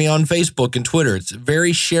 share me on Facebook and Twitter. It's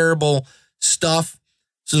very shareable stuff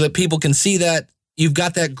so that people can see that you've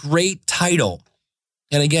got that great title.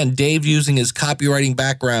 And again, Dave using his copywriting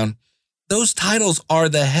background, those titles are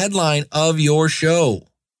the headline of your show.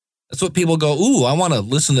 That's what people go, ooh, I want to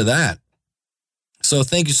listen to that. So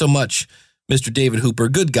thank you so much, Mr. David Hooper,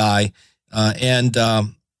 good guy, and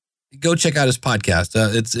go check out his podcast.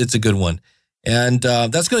 It's a good one. And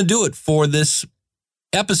that's going to do it for this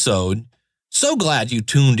episode. So glad you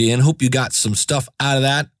tuned in. Hope you got some stuff out of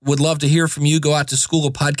that. Would love to hear from you. Go out to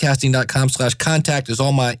schoolofpodcasting.com/contact is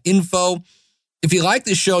all my info. If you like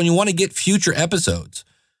this show and you want to get future episodes,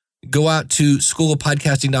 go out to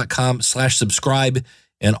schoolofpodcasting.com/subscribe,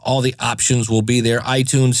 and all the options will be there.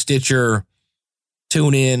 iTunes, Stitcher,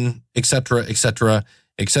 TuneIn, etc., etc.,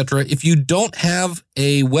 etc. If you don't have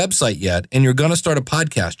a website yet and you're going to start a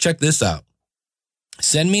podcast, check this out.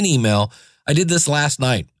 Send me an email. I did this last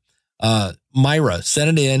night. Myra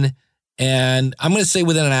sent it in, and I'm going to say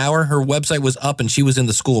within an hour, her website was up and she was in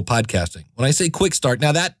the School of Podcasting. When I say quick start,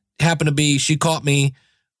 now that happened to be, she caught me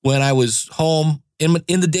when I was home in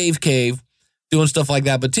the Dave Cave, doing stuff like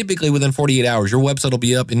that. But typically within 48 hours, your website will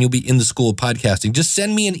be up and you'll be in the School of Podcasting. Just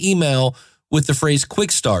send me an email with the phrase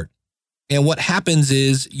Quick Start. And what happens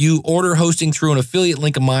is you order hosting through an affiliate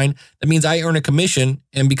link of mine. That means I earn a commission.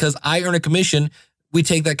 And because I earn a commission, we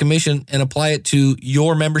take that commission and apply it to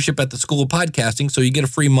your membership at the School of Podcasting. So you get a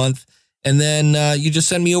free month. And then you just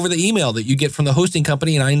send me over the email that you get from the hosting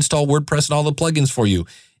company, and I install WordPress and all the plugins for you.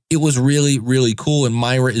 It was really, really cool. And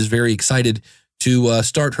Myra is very excited to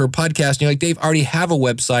start her podcast. And you're like, Dave, I already have a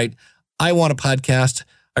website. I want a podcast.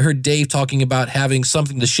 I heard Dave talking about having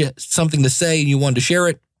something to say, and you wanted to share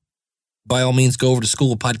it. By all means, go over to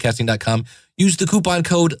schoolofpodcasting.com. Use the coupon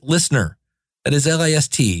code LISTENER. That is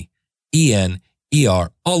LISTENER,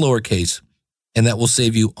 all lowercase. And that will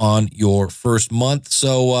save you on your first month.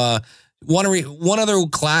 So one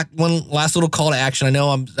last little call to action. I know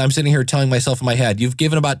I'm sitting here telling myself in my head, you've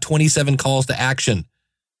given about 27 calls to action.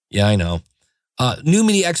 Yeah, I know. New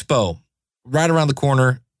Media Expo, right around the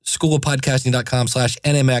corner,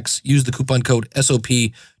 schoolofpodcasting.com/NMX. Use the coupon code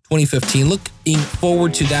SOP2015. Looking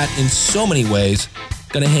forward to that in so many ways.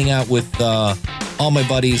 Going to hang out with all my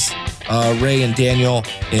buddies, Ray and Daniel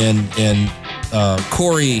and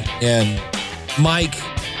Corey and Mike,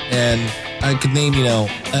 and I could name,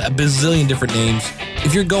 a bazillion different names.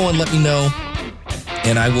 If you're going, let me know,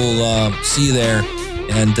 and I will see you there.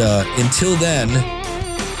 And until then,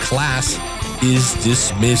 class is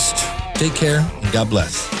dismissed. Take care, and God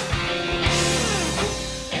bless.